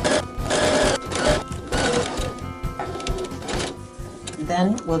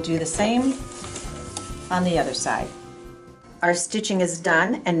 Then we'll do the same on the other side. Our stitching is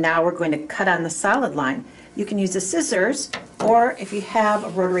done, and now we're going to cut on the solid line. You can use the scissors, or if you have a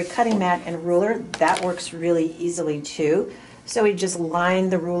rotary cutting mat and ruler, that works really easily too. So we just line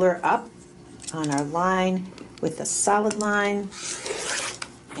the ruler up on our line with the solid line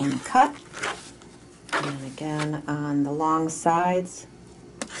and cut. And again on the long sides.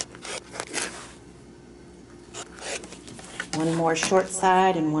 One more short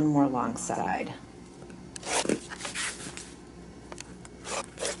side and one more long side.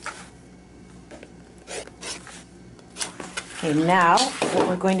 Okay, now what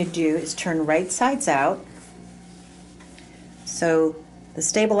we're going to do is turn right sides out. So the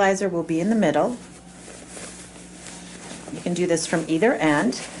stabilizer will be in the middle. You can do this from either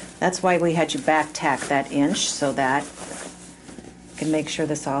end. That's why we had you back tack that inch so that you can make sure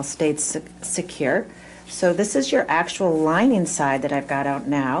this all stayed secure. So this is your actual lining side that I've got out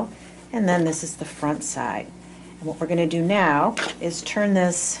now, and then this is the front side. And what we're going to do now is turn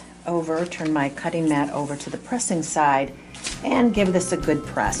this over, turn my cutting mat over to the pressing side and give this a good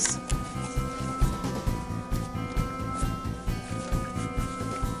press.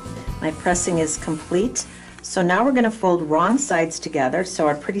 My pressing is complete. So now we're going to fold wrong sides together, so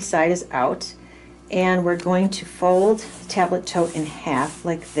our pretty side is out, and we're going to fold the tablet tote in half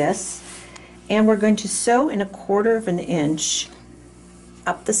like this, and we're going to sew in 1/4 of an inch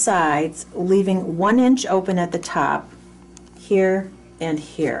up the sides, leaving 1 inch open at the top, here and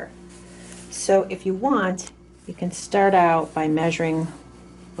here. So if you want, you can start out by measuring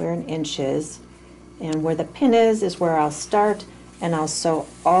where an inch is, and where the pin is where I'll start, and I'll sew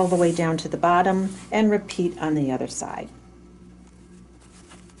all the way down to the bottom and repeat on the other side.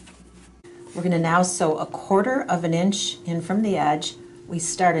 We're going to now sew 1/4 of an inch in from the edge. We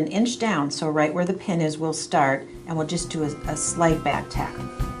start an inch down, so right where the pin is we'll start, and we'll just do a slight back tack.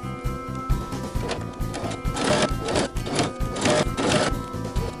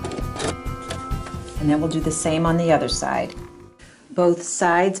 And then we'll do the same on the other side. Both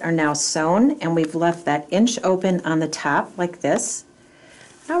sides are now sewn, and we've left that inch open on the top like this.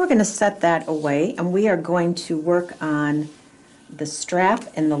 Now we're going to set that away, and we are going to work on the strap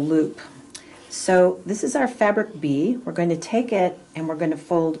and the loop. So this is our fabric B. We're going to take it and we're going to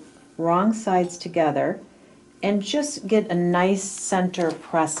fold wrong sides together and just get a nice center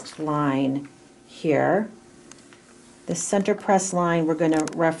pressed line here. The center press line, we're going to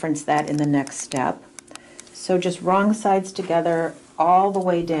reference that in the next step. So just wrong sides together all the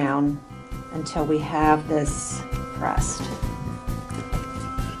way down until we have this pressed.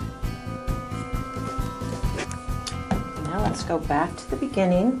 Now let's go back to the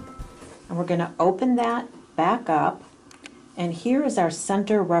beginning, and we're going to open that back up, and here is our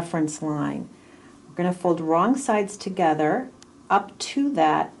center reference line. We're going to fold wrong sides together up to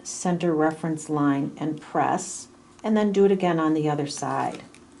that center reference line and press, and then do it again on the other side.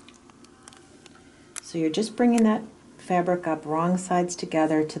 So you're just bringing that fabric up wrong sides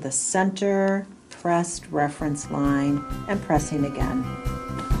together to the center pressed reference line and pressing again.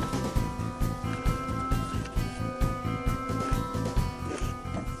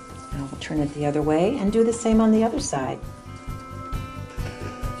 Now we'll turn it the other way and do the same on the other side.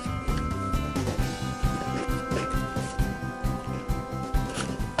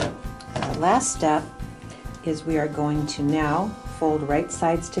 The last step is we are going to now fold right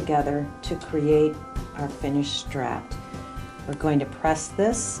sides together to create our finished strap. We're going to press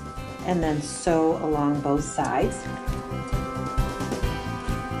this and then sew along both sides.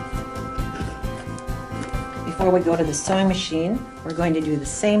 Before we go to the sewing machine, we're going to do the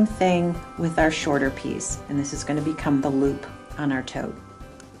same thing with our shorter piece, and this is going to become the loop on our tote.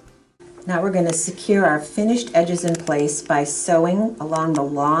 Now we're going to secure our finished edges in place by sewing along the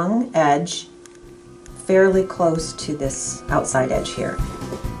long edge fairly close to this outside edge here.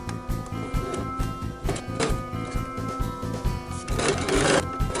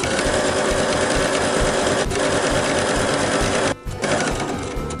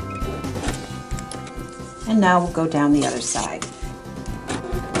 And now we'll go down the other side.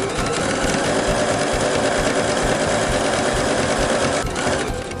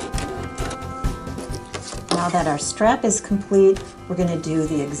 Now that our strap is complete, we're going to do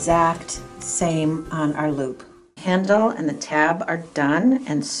the exact same on our loop. Handle and the tab are done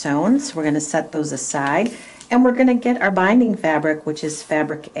and sewn, so we're going to set those aside, and we're going to get our binding fabric, which is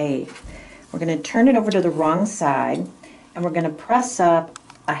fabric A. We're going to turn it over to the wrong side, and we're going to press up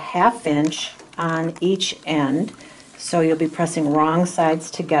a 1/2 inch on each end. So you'll be pressing wrong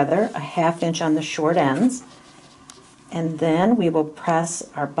sides together, a 1/2 inch on the short ends, and then we will press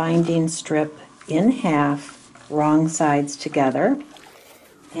our binding strip in half, wrong sides together,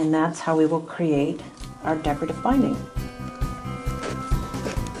 and that's how we will create our decorative binding.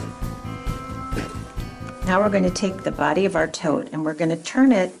 Now we're going to take the body of our tote and we're going to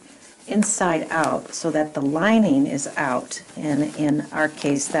turn it inside out so that the lining is out, and in our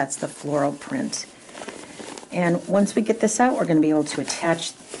case that's the floral print. And once we get this out, we're going to be able to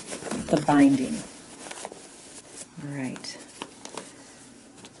attach the binding. All right.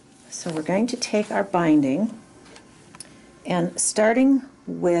 So we're going to take our binding, and starting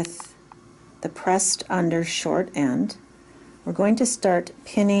with the pressed under short end, we're going to start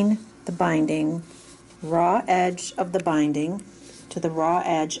pinning the binding, raw edge of the binding to the raw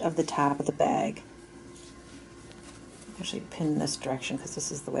edge of the top of the bag. Actually pin in this direction because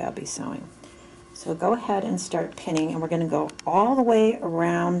this is the way I'll be sewing. So go ahead and start pinning, and we're going to go all the way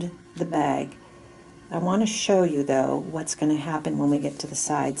around the bag. I want to show you though what's going to happen when we get to the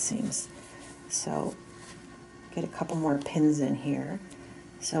side seams. So get a couple more pins in here.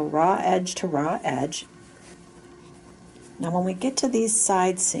 So raw edge to raw edge. Now when we get to these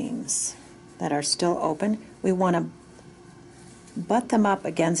side seams that are still open, we want to butt them up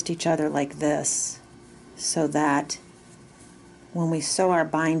against each other like this, so that when we sew our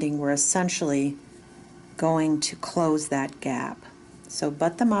binding, we're essentially going to close that gap. So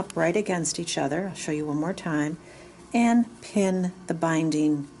butt them up right against each other. I'll show you one more time, and pin the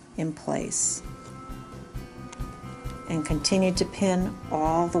binding in place. And continue to pin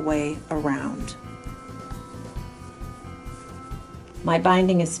all the way around. My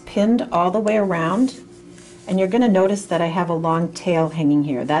binding is pinned all the way around, and you're going to notice that I have a long tail hanging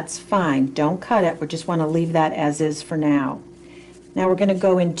here. That's fine. Don't cut it. We just want to leave that as is for now. Now we're going to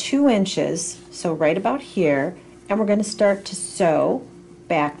go in 2 inches, so right about here, and we're going to start to sew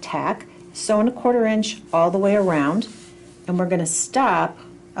back tack, sew in 1/4 inch all the way around, and we're going to stop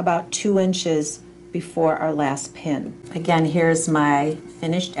about 2 inches before our last pin. Again, here's my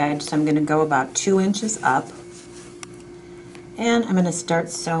finished edge, so I'm going to go about 2 inches up, and I'm going to start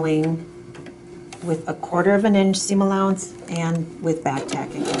sewing with 1/4 inch seam allowance and with back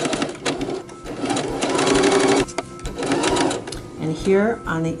tacking. And here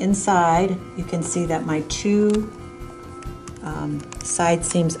on the inside, you can see that my 2 side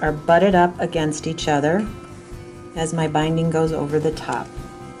seams are butted up against each other as my binding goes over the top.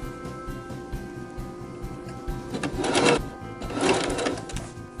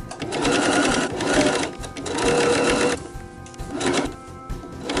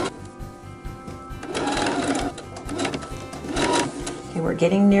 Okay, we're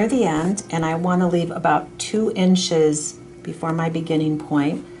getting near the end, and I want to leave about 2 inches before my beginning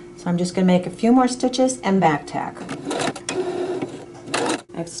point. So I'm just going to make a few more stitches and back tack.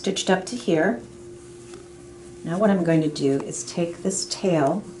 I've stitched up to here. Now what I'm going to do is take this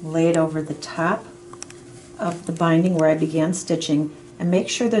tail, lay it over the top of the binding where I began stitching, and make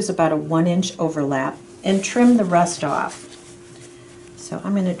sure there's about a 1 inch overlap, and trim the rest off. So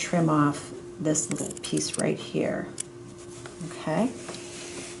I'm going to trim off this little piece right here. Okay?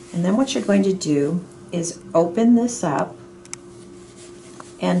 And then what you're going to do is open this up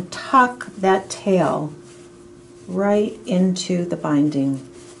and tuck that tail right into the binding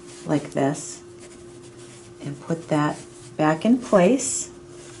like this, and put that back in place,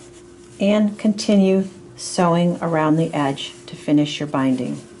 and continue sewing around the edge to finish your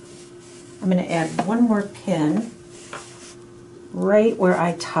binding. I'm going to add one more pin right where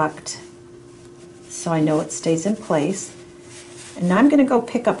I tucked so I know it stays in place. And now I'm going to go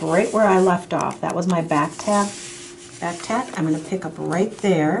pick up right where I left off. That was my back tack. I'm going to pick up right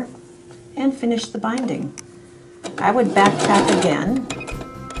there and finish the binding. I would back tack again.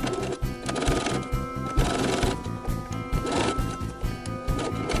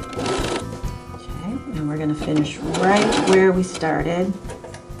 Okay, and we're going to finish right where we started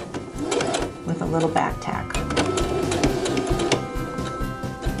with a little back tack.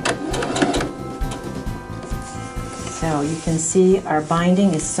 So you can see our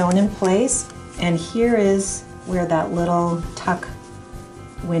binding is sewn in place, and here is where that little tuck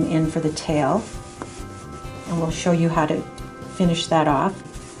went in for the tail, and we'll show you how to finish that off.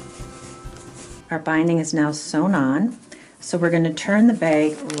 Our binding is now sewn on, so we're going to turn the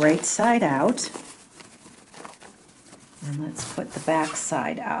bag right side out, and let's put the back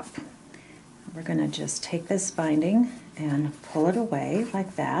side up. We're going to just take this binding and pull it away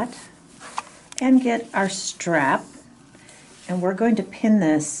like that, and get our strap, and we're going to pin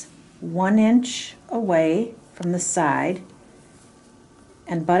this 1 inch away from the side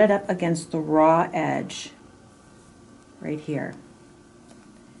and butt it up against the raw edge right here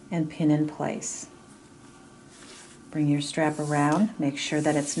and pin in place. Bring your strap around, make sure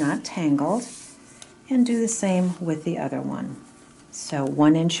that it's not tangled, and do the same with the other one. So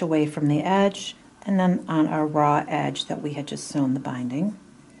 1 inch away from the edge, and then on our raw edge that we had just sewn the binding.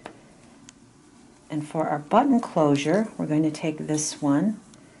 And for our button closure, we're going to take this one,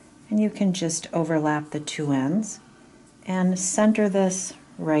 and you can just overlap the two ends and center this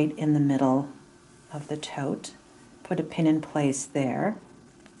right in the middle of the tote. Put a pin in place there.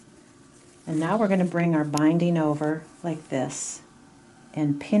 And now we're going to bring our binding over like this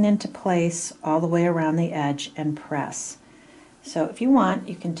and pin into place all the way around the edge and press. So if you want,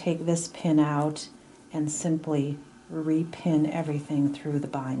 you can take this pin out and simply repin everything through the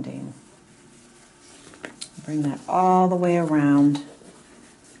binding. Bring that all the way around,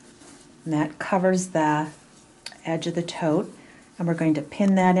 and that covers the edge of the tote, and we're going to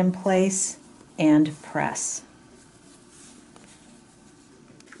pin that in place and press.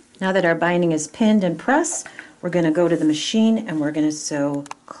 Now that our binding is pinned and pressed, we're going to go to the machine and we're going to sew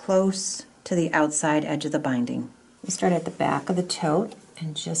close to the outside edge of the binding. We start at the back of the tote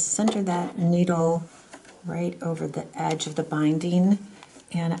and just center that needle right over the edge of the binding,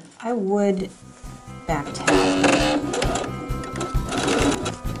 and I would back tack.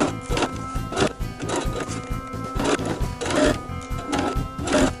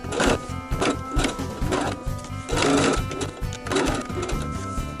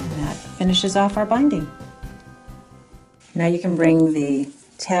 Finishes off our binding. Now you can bring the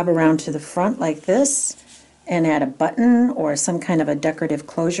tab around to the front like this and add a button or some kind of a decorative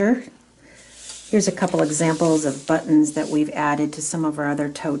closure. Here's a couple examples of buttons that we've added to some of our other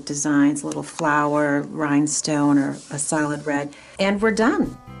tote designs, a little flower, rhinestone, or a solid red, and we're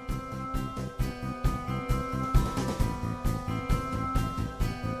done.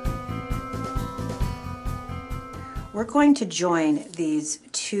 We're going to join these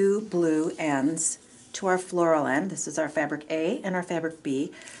two blue ends to our floral end. This is our fabric A and our fabric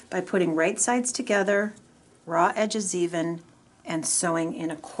B by putting right sides together, raw edges even, and sewing in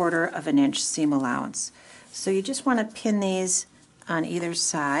 1/4 inch seam allowance. So you just want to pin these on either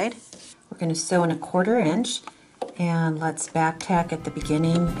side. We're going to sew in 1/4 inch, and let's back tack at the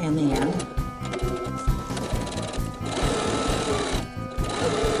beginning and the end.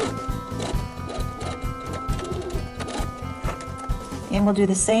 And we'll do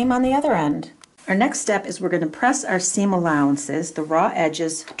the same on the other end. Our next step is we're going to press our seam allowances, the raw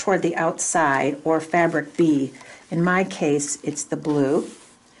edges, toward the outside, or fabric B. In my case, it's the blue.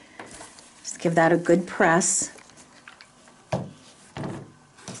 Just give that a good press.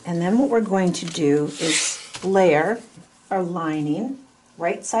 And then what we're going to do is layer our lining,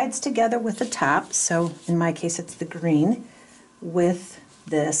 right sides together with the top, so in my case it's the green, with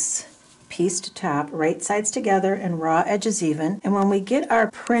this pieced top, right sides together and raw edges even. And when we get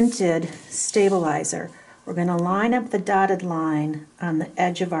our printed stabilizer, we're going to line up the dotted line on the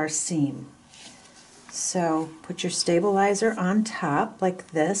edge of our seam. So put your stabilizer on top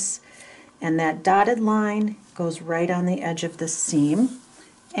like this, and that dotted line goes right on the edge of the seam,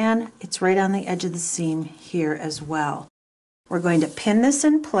 and it's right on the edge of the seam here as well. We're going to pin this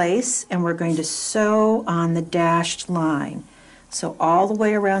in place, and we're going to sew on the dashed line. So all the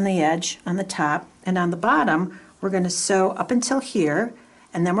way around the edge on the top, and on the bottom we're going to sew up until here,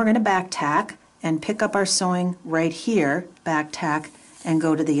 and then we're going to back tack and pick up our sewing right here, back tack, and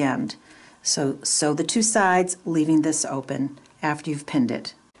go to the end. So sew the two sides, leaving this open after you've pinned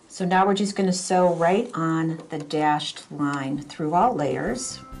it. So now we're just going to sew right on the dashed line through all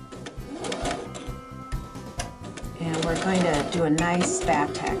layers. And we're going to do a nice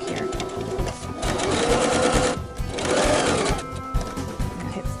back tack here.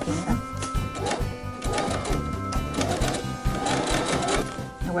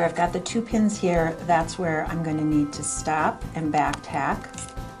 where I've got the 2 pins here, that's where I'm going to need to stop and back tack,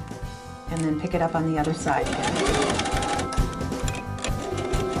 and then pick it up on the other side again.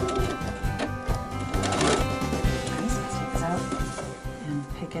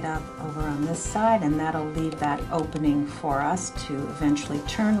 Pick it up over on this side, and that'll leave that opening for us to eventually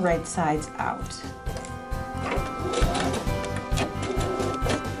turn right sides out.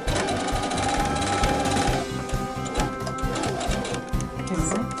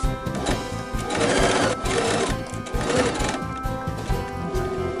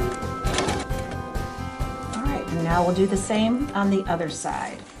 All right, and now we'll do the same on the other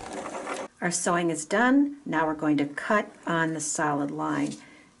side. Our sewing is done. Now we're going to cut on the solid line.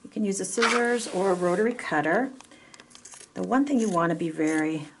 You can use a scissors or a rotary cutter. The one thing you want to be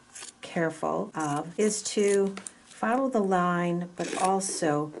very careful of is to follow the line, but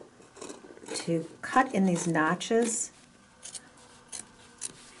also to cut in these notches.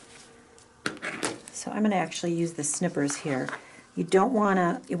 So I'm going to actually use the snippers here. You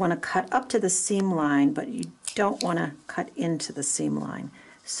want to cut up to the seam line, but you don't want to cut into the seam line.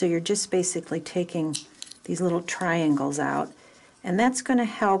 So you're just basically taking these little triangles out, and that's going to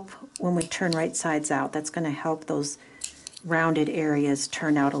help when we turn right sides out. That's going to help those rounded areas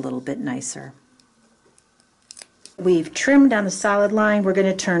turn out a little bit nicer. We've trimmed on the solid line. We're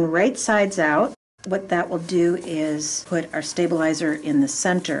going to turn right sides out. What that will do is put our stabilizer in the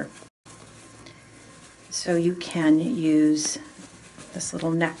center. So you can use this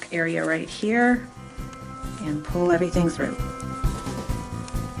little neck area right here and pull everything through.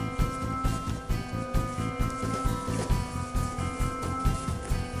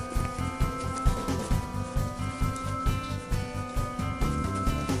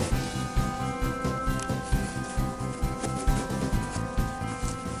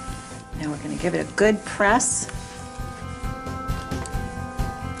 Now we're going to give it a good press.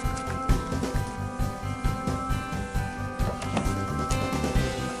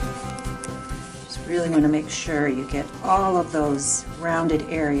 Just really want to make sure you get all of those rounded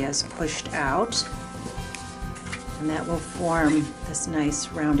areas pushed out, and that will form this nice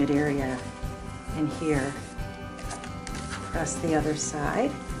rounded area in here. Press the other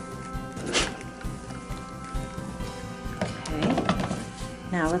side.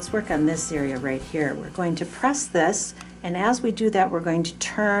 Now let's work on this area right here. We're going to press this, and as we do that, we're going to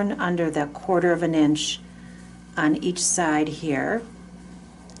turn under the 1/4 of an inch on each side here,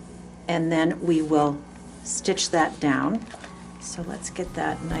 and then we will stitch that down. So let's get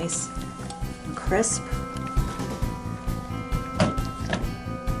that nice and crisp.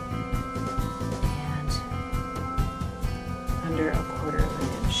 And under 1/4 of an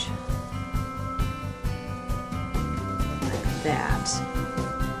inch. Like that.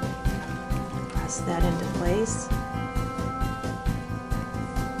 That into place.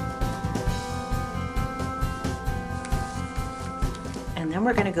 And then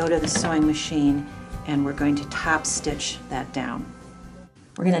we're going to go to the sewing machine and we're going to top stitch that down.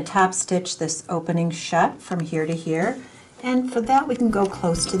 We're going to top stitch this opening shut from here to here, and for that we can go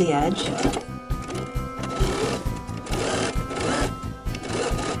close to the edge.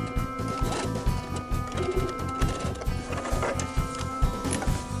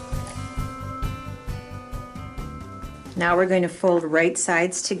 Now we're going to fold right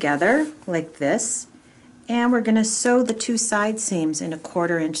sides together like this, and we're going to sew the 2 side seams in a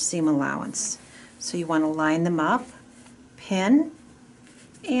 1/4 inch seam allowance. So you want to line them up, pin,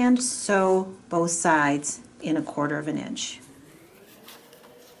 and sew both sides in a 1/4 of an inch.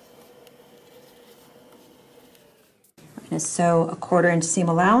 We're going to sew a 1/4 inch seam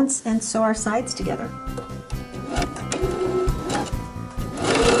allowance and sew our sides together.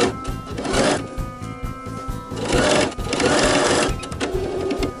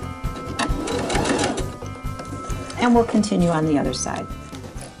 And we'll continue on the other side.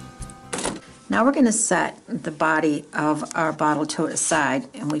 Now we're going to set the body of our bottle tote aside,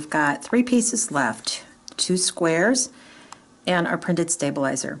 and we've got 3 pieces left, 2 squares and our printed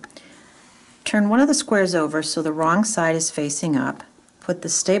stabilizer. Turn one of the squares over so the wrong side is facing up. Put the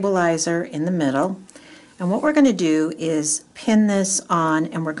stabilizer in the middle, and what we're going to do is pin this on,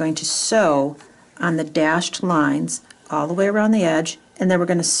 and we're going to sew on the dashed lines all the way around the edge, and then we're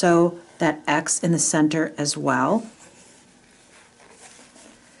going to sew that X in the center as well.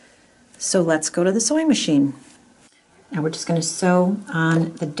 So let's go to the sewing machine. Now we're just going to sew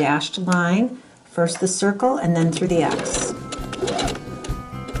on the dashed line, first the circle and then through the X.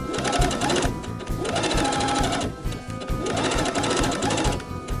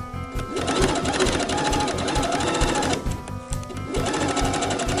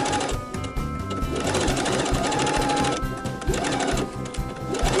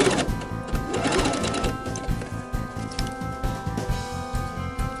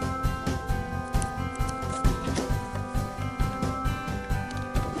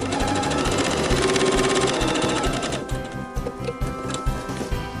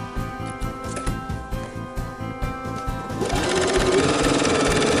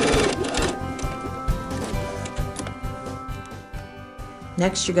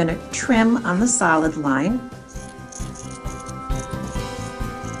 Next, you're going to trim on the solid line.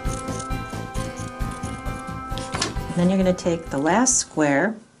 Then you're going to take the last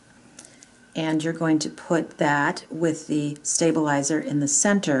square and you're going to put that with the stabilizer in the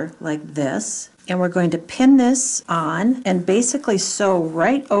center like this. And we're going to pin this on and basically sew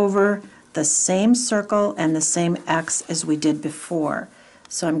right over the same circle and the same X as we did before.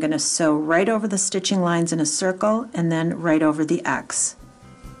 So I'm going to sew right over the stitching lines in a circle and then right over the X.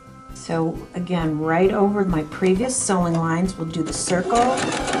 So again, right over my previous sewing lines, we'll do the circle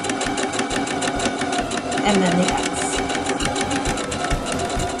and then the X.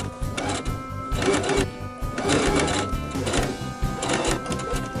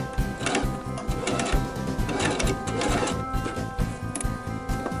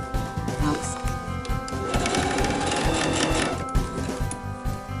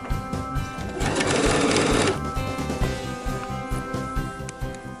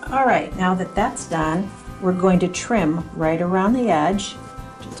 Alright, now that that's done, we're going to trim right around the edge,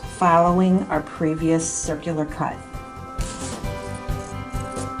 just following our previous circular cut.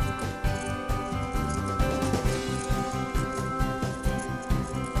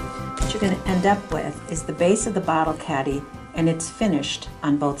 What you're going to end up with is the base of the bottle caddy, and it's finished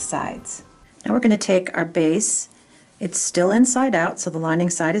on both sides. Now we're going to take our base, it's still inside out, so the lining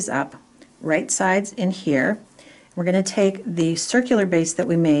side is up, right side's in here. We're going to take the circular base that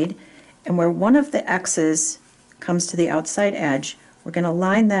we made, and where one of the X's comes to the outside edge, we're going to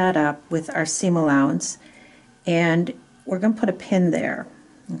line that up with our seam allowance, and we're going to put a pin there.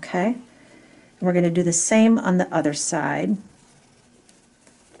 Okay? And we're going to do the same on the other side.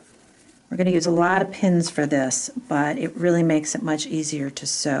 We're going to use a lot of pins for this, but it really makes it much easier to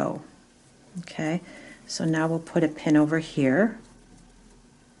sew. Okay? So now we'll put a pin over here.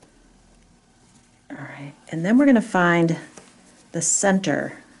 Alright, and then we're going to find the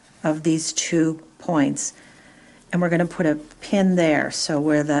center of these 2 points, and we're going to put a pin there. So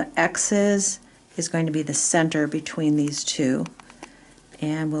where the X is going to be the center between these 2,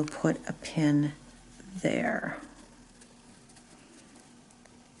 and we'll put a pin there.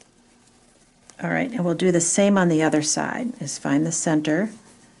 Alright, and we'll do the same on the other side, is find the center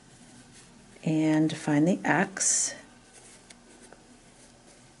and find the X.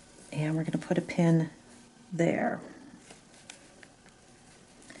 And we're going to put a pin there.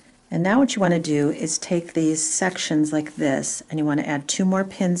 And now what you want to do is take these sections like this, and you want to add 2 more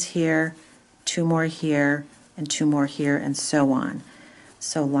pins here, 2 more here, and 2 more here, and so on.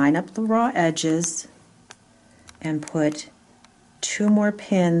 So line up the raw edges and put 2 more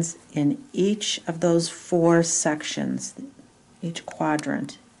pins in each of those 4 sections, each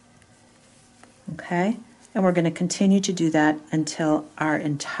quadrant. Okay? And we're going to continue to do that until our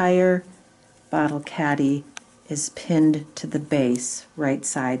entire bottle caddy is pinned to the base, right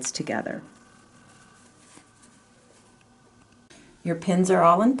sides together. Your pins are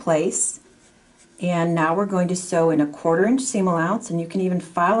all in place, and now we're going to sew in a 1/4 inch seam allowance, and you can even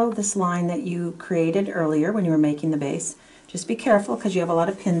follow this line that you created earlier when you were making the base. Just be careful because you have a lot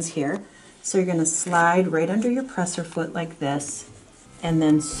of pins here. So you're going to slide right under your presser foot like this, and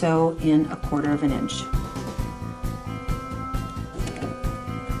then sew in a 1/4 inch.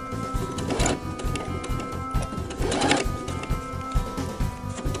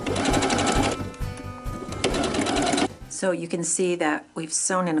 So you can see that we've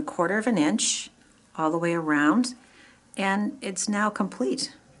sewn in a 1/4 inch all the way around, and it's now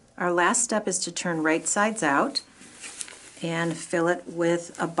complete. Our last step is to turn right sides out and fill it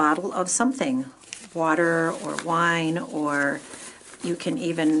with a bottle of something, water or wine, or you can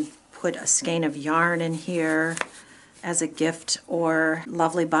even put a skein of yarn in here as a gift, or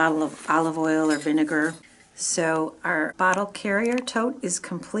lovely bottle of olive oil or vinegar. So our bottle carrier tote is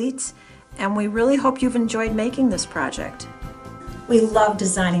complete, and we really hope you've enjoyed making this project. We love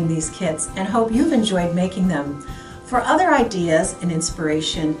designing these kits and hope you've enjoyed making them. For other ideas and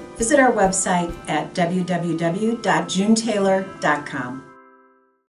inspiration, visit our website at www.junetailor.com.